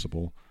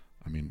possible.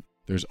 I mean,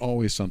 there's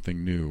always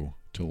something new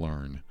to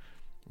learn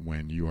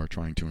when you are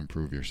trying to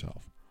improve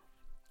yourself.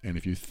 And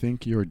if you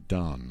think you're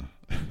done,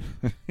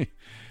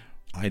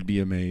 I'd be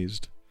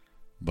amazed,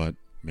 but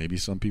maybe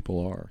some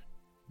people are.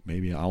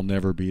 Maybe I'll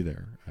never be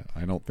there.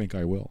 I don't think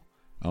I will.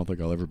 I don't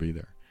think I'll ever be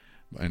there.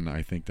 And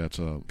I think that's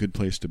a good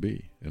place to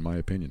be, in my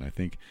opinion. I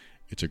think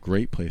it's a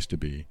great place to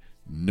be,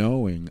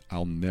 knowing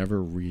I'll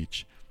never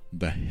reach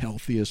the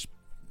healthiest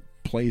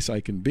place I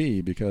can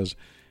be, because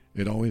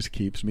it always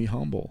keeps me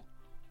humble.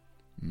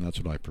 And that's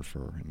what I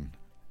prefer. And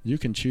you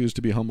can choose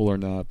to be humble or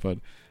not, but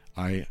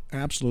I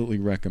absolutely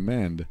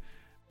recommend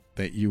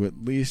that you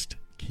at least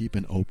keep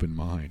an open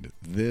mind.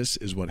 This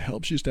is what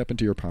helps you step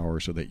into your power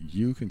so that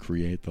you can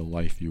create the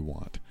life you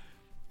want.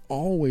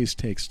 Always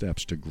take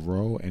steps to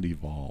grow and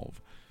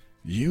evolve.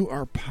 You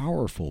are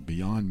powerful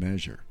beyond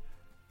measure.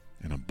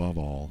 And above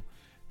all,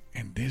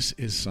 and this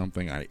is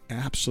something I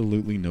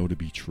absolutely know to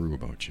be true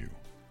about you,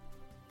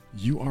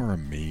 you are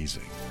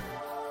amazing.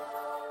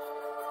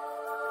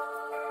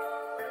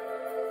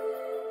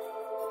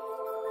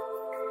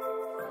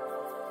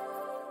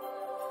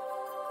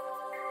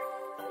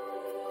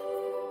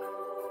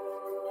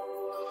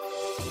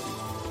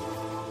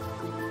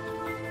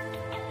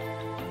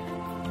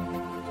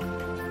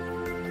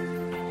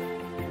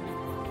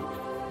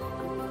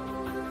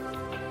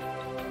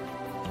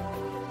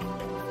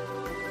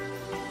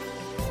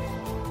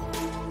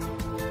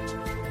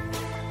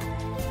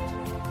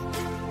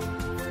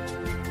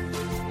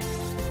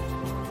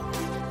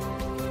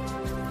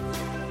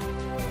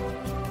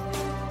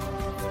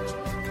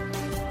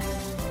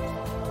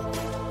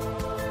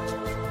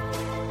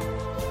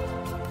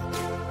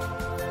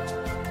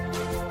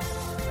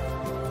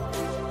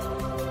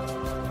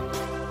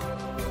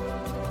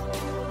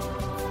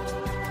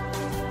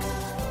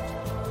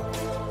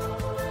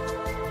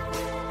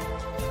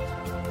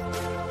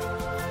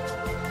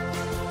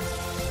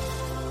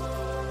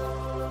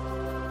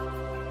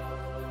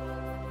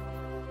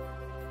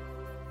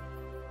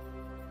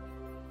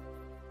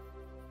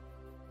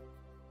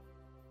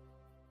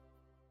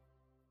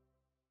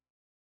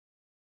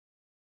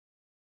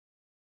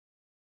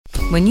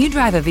 When you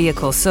drive a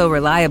vehicle so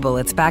reliable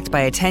it's backed by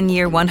a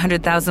 10-year,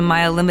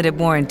 100,000-mile limited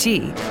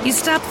warranty, you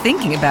stop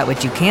thinking about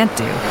what you can't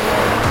do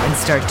and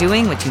start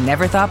doing what you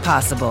never thought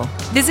possible.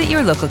 Visit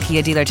your local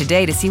Kia dealer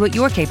today to see what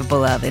you're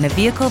capable of in a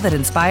vehicle that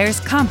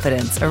inspires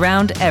confidence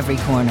around every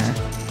corner.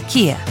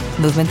 Kia,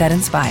 movement that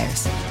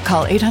inspires.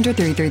 Call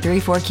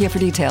 800-333-4KIA for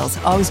details.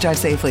 Always drive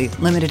safely.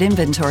 Limited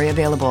inventory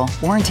available.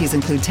 Warranties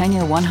include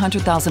 10-year,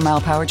 100,000-mile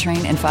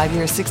powertrain and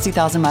 5-year,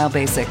 60,000-mile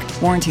basic.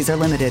 Warranties are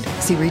limited.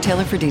 See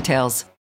retailer for details.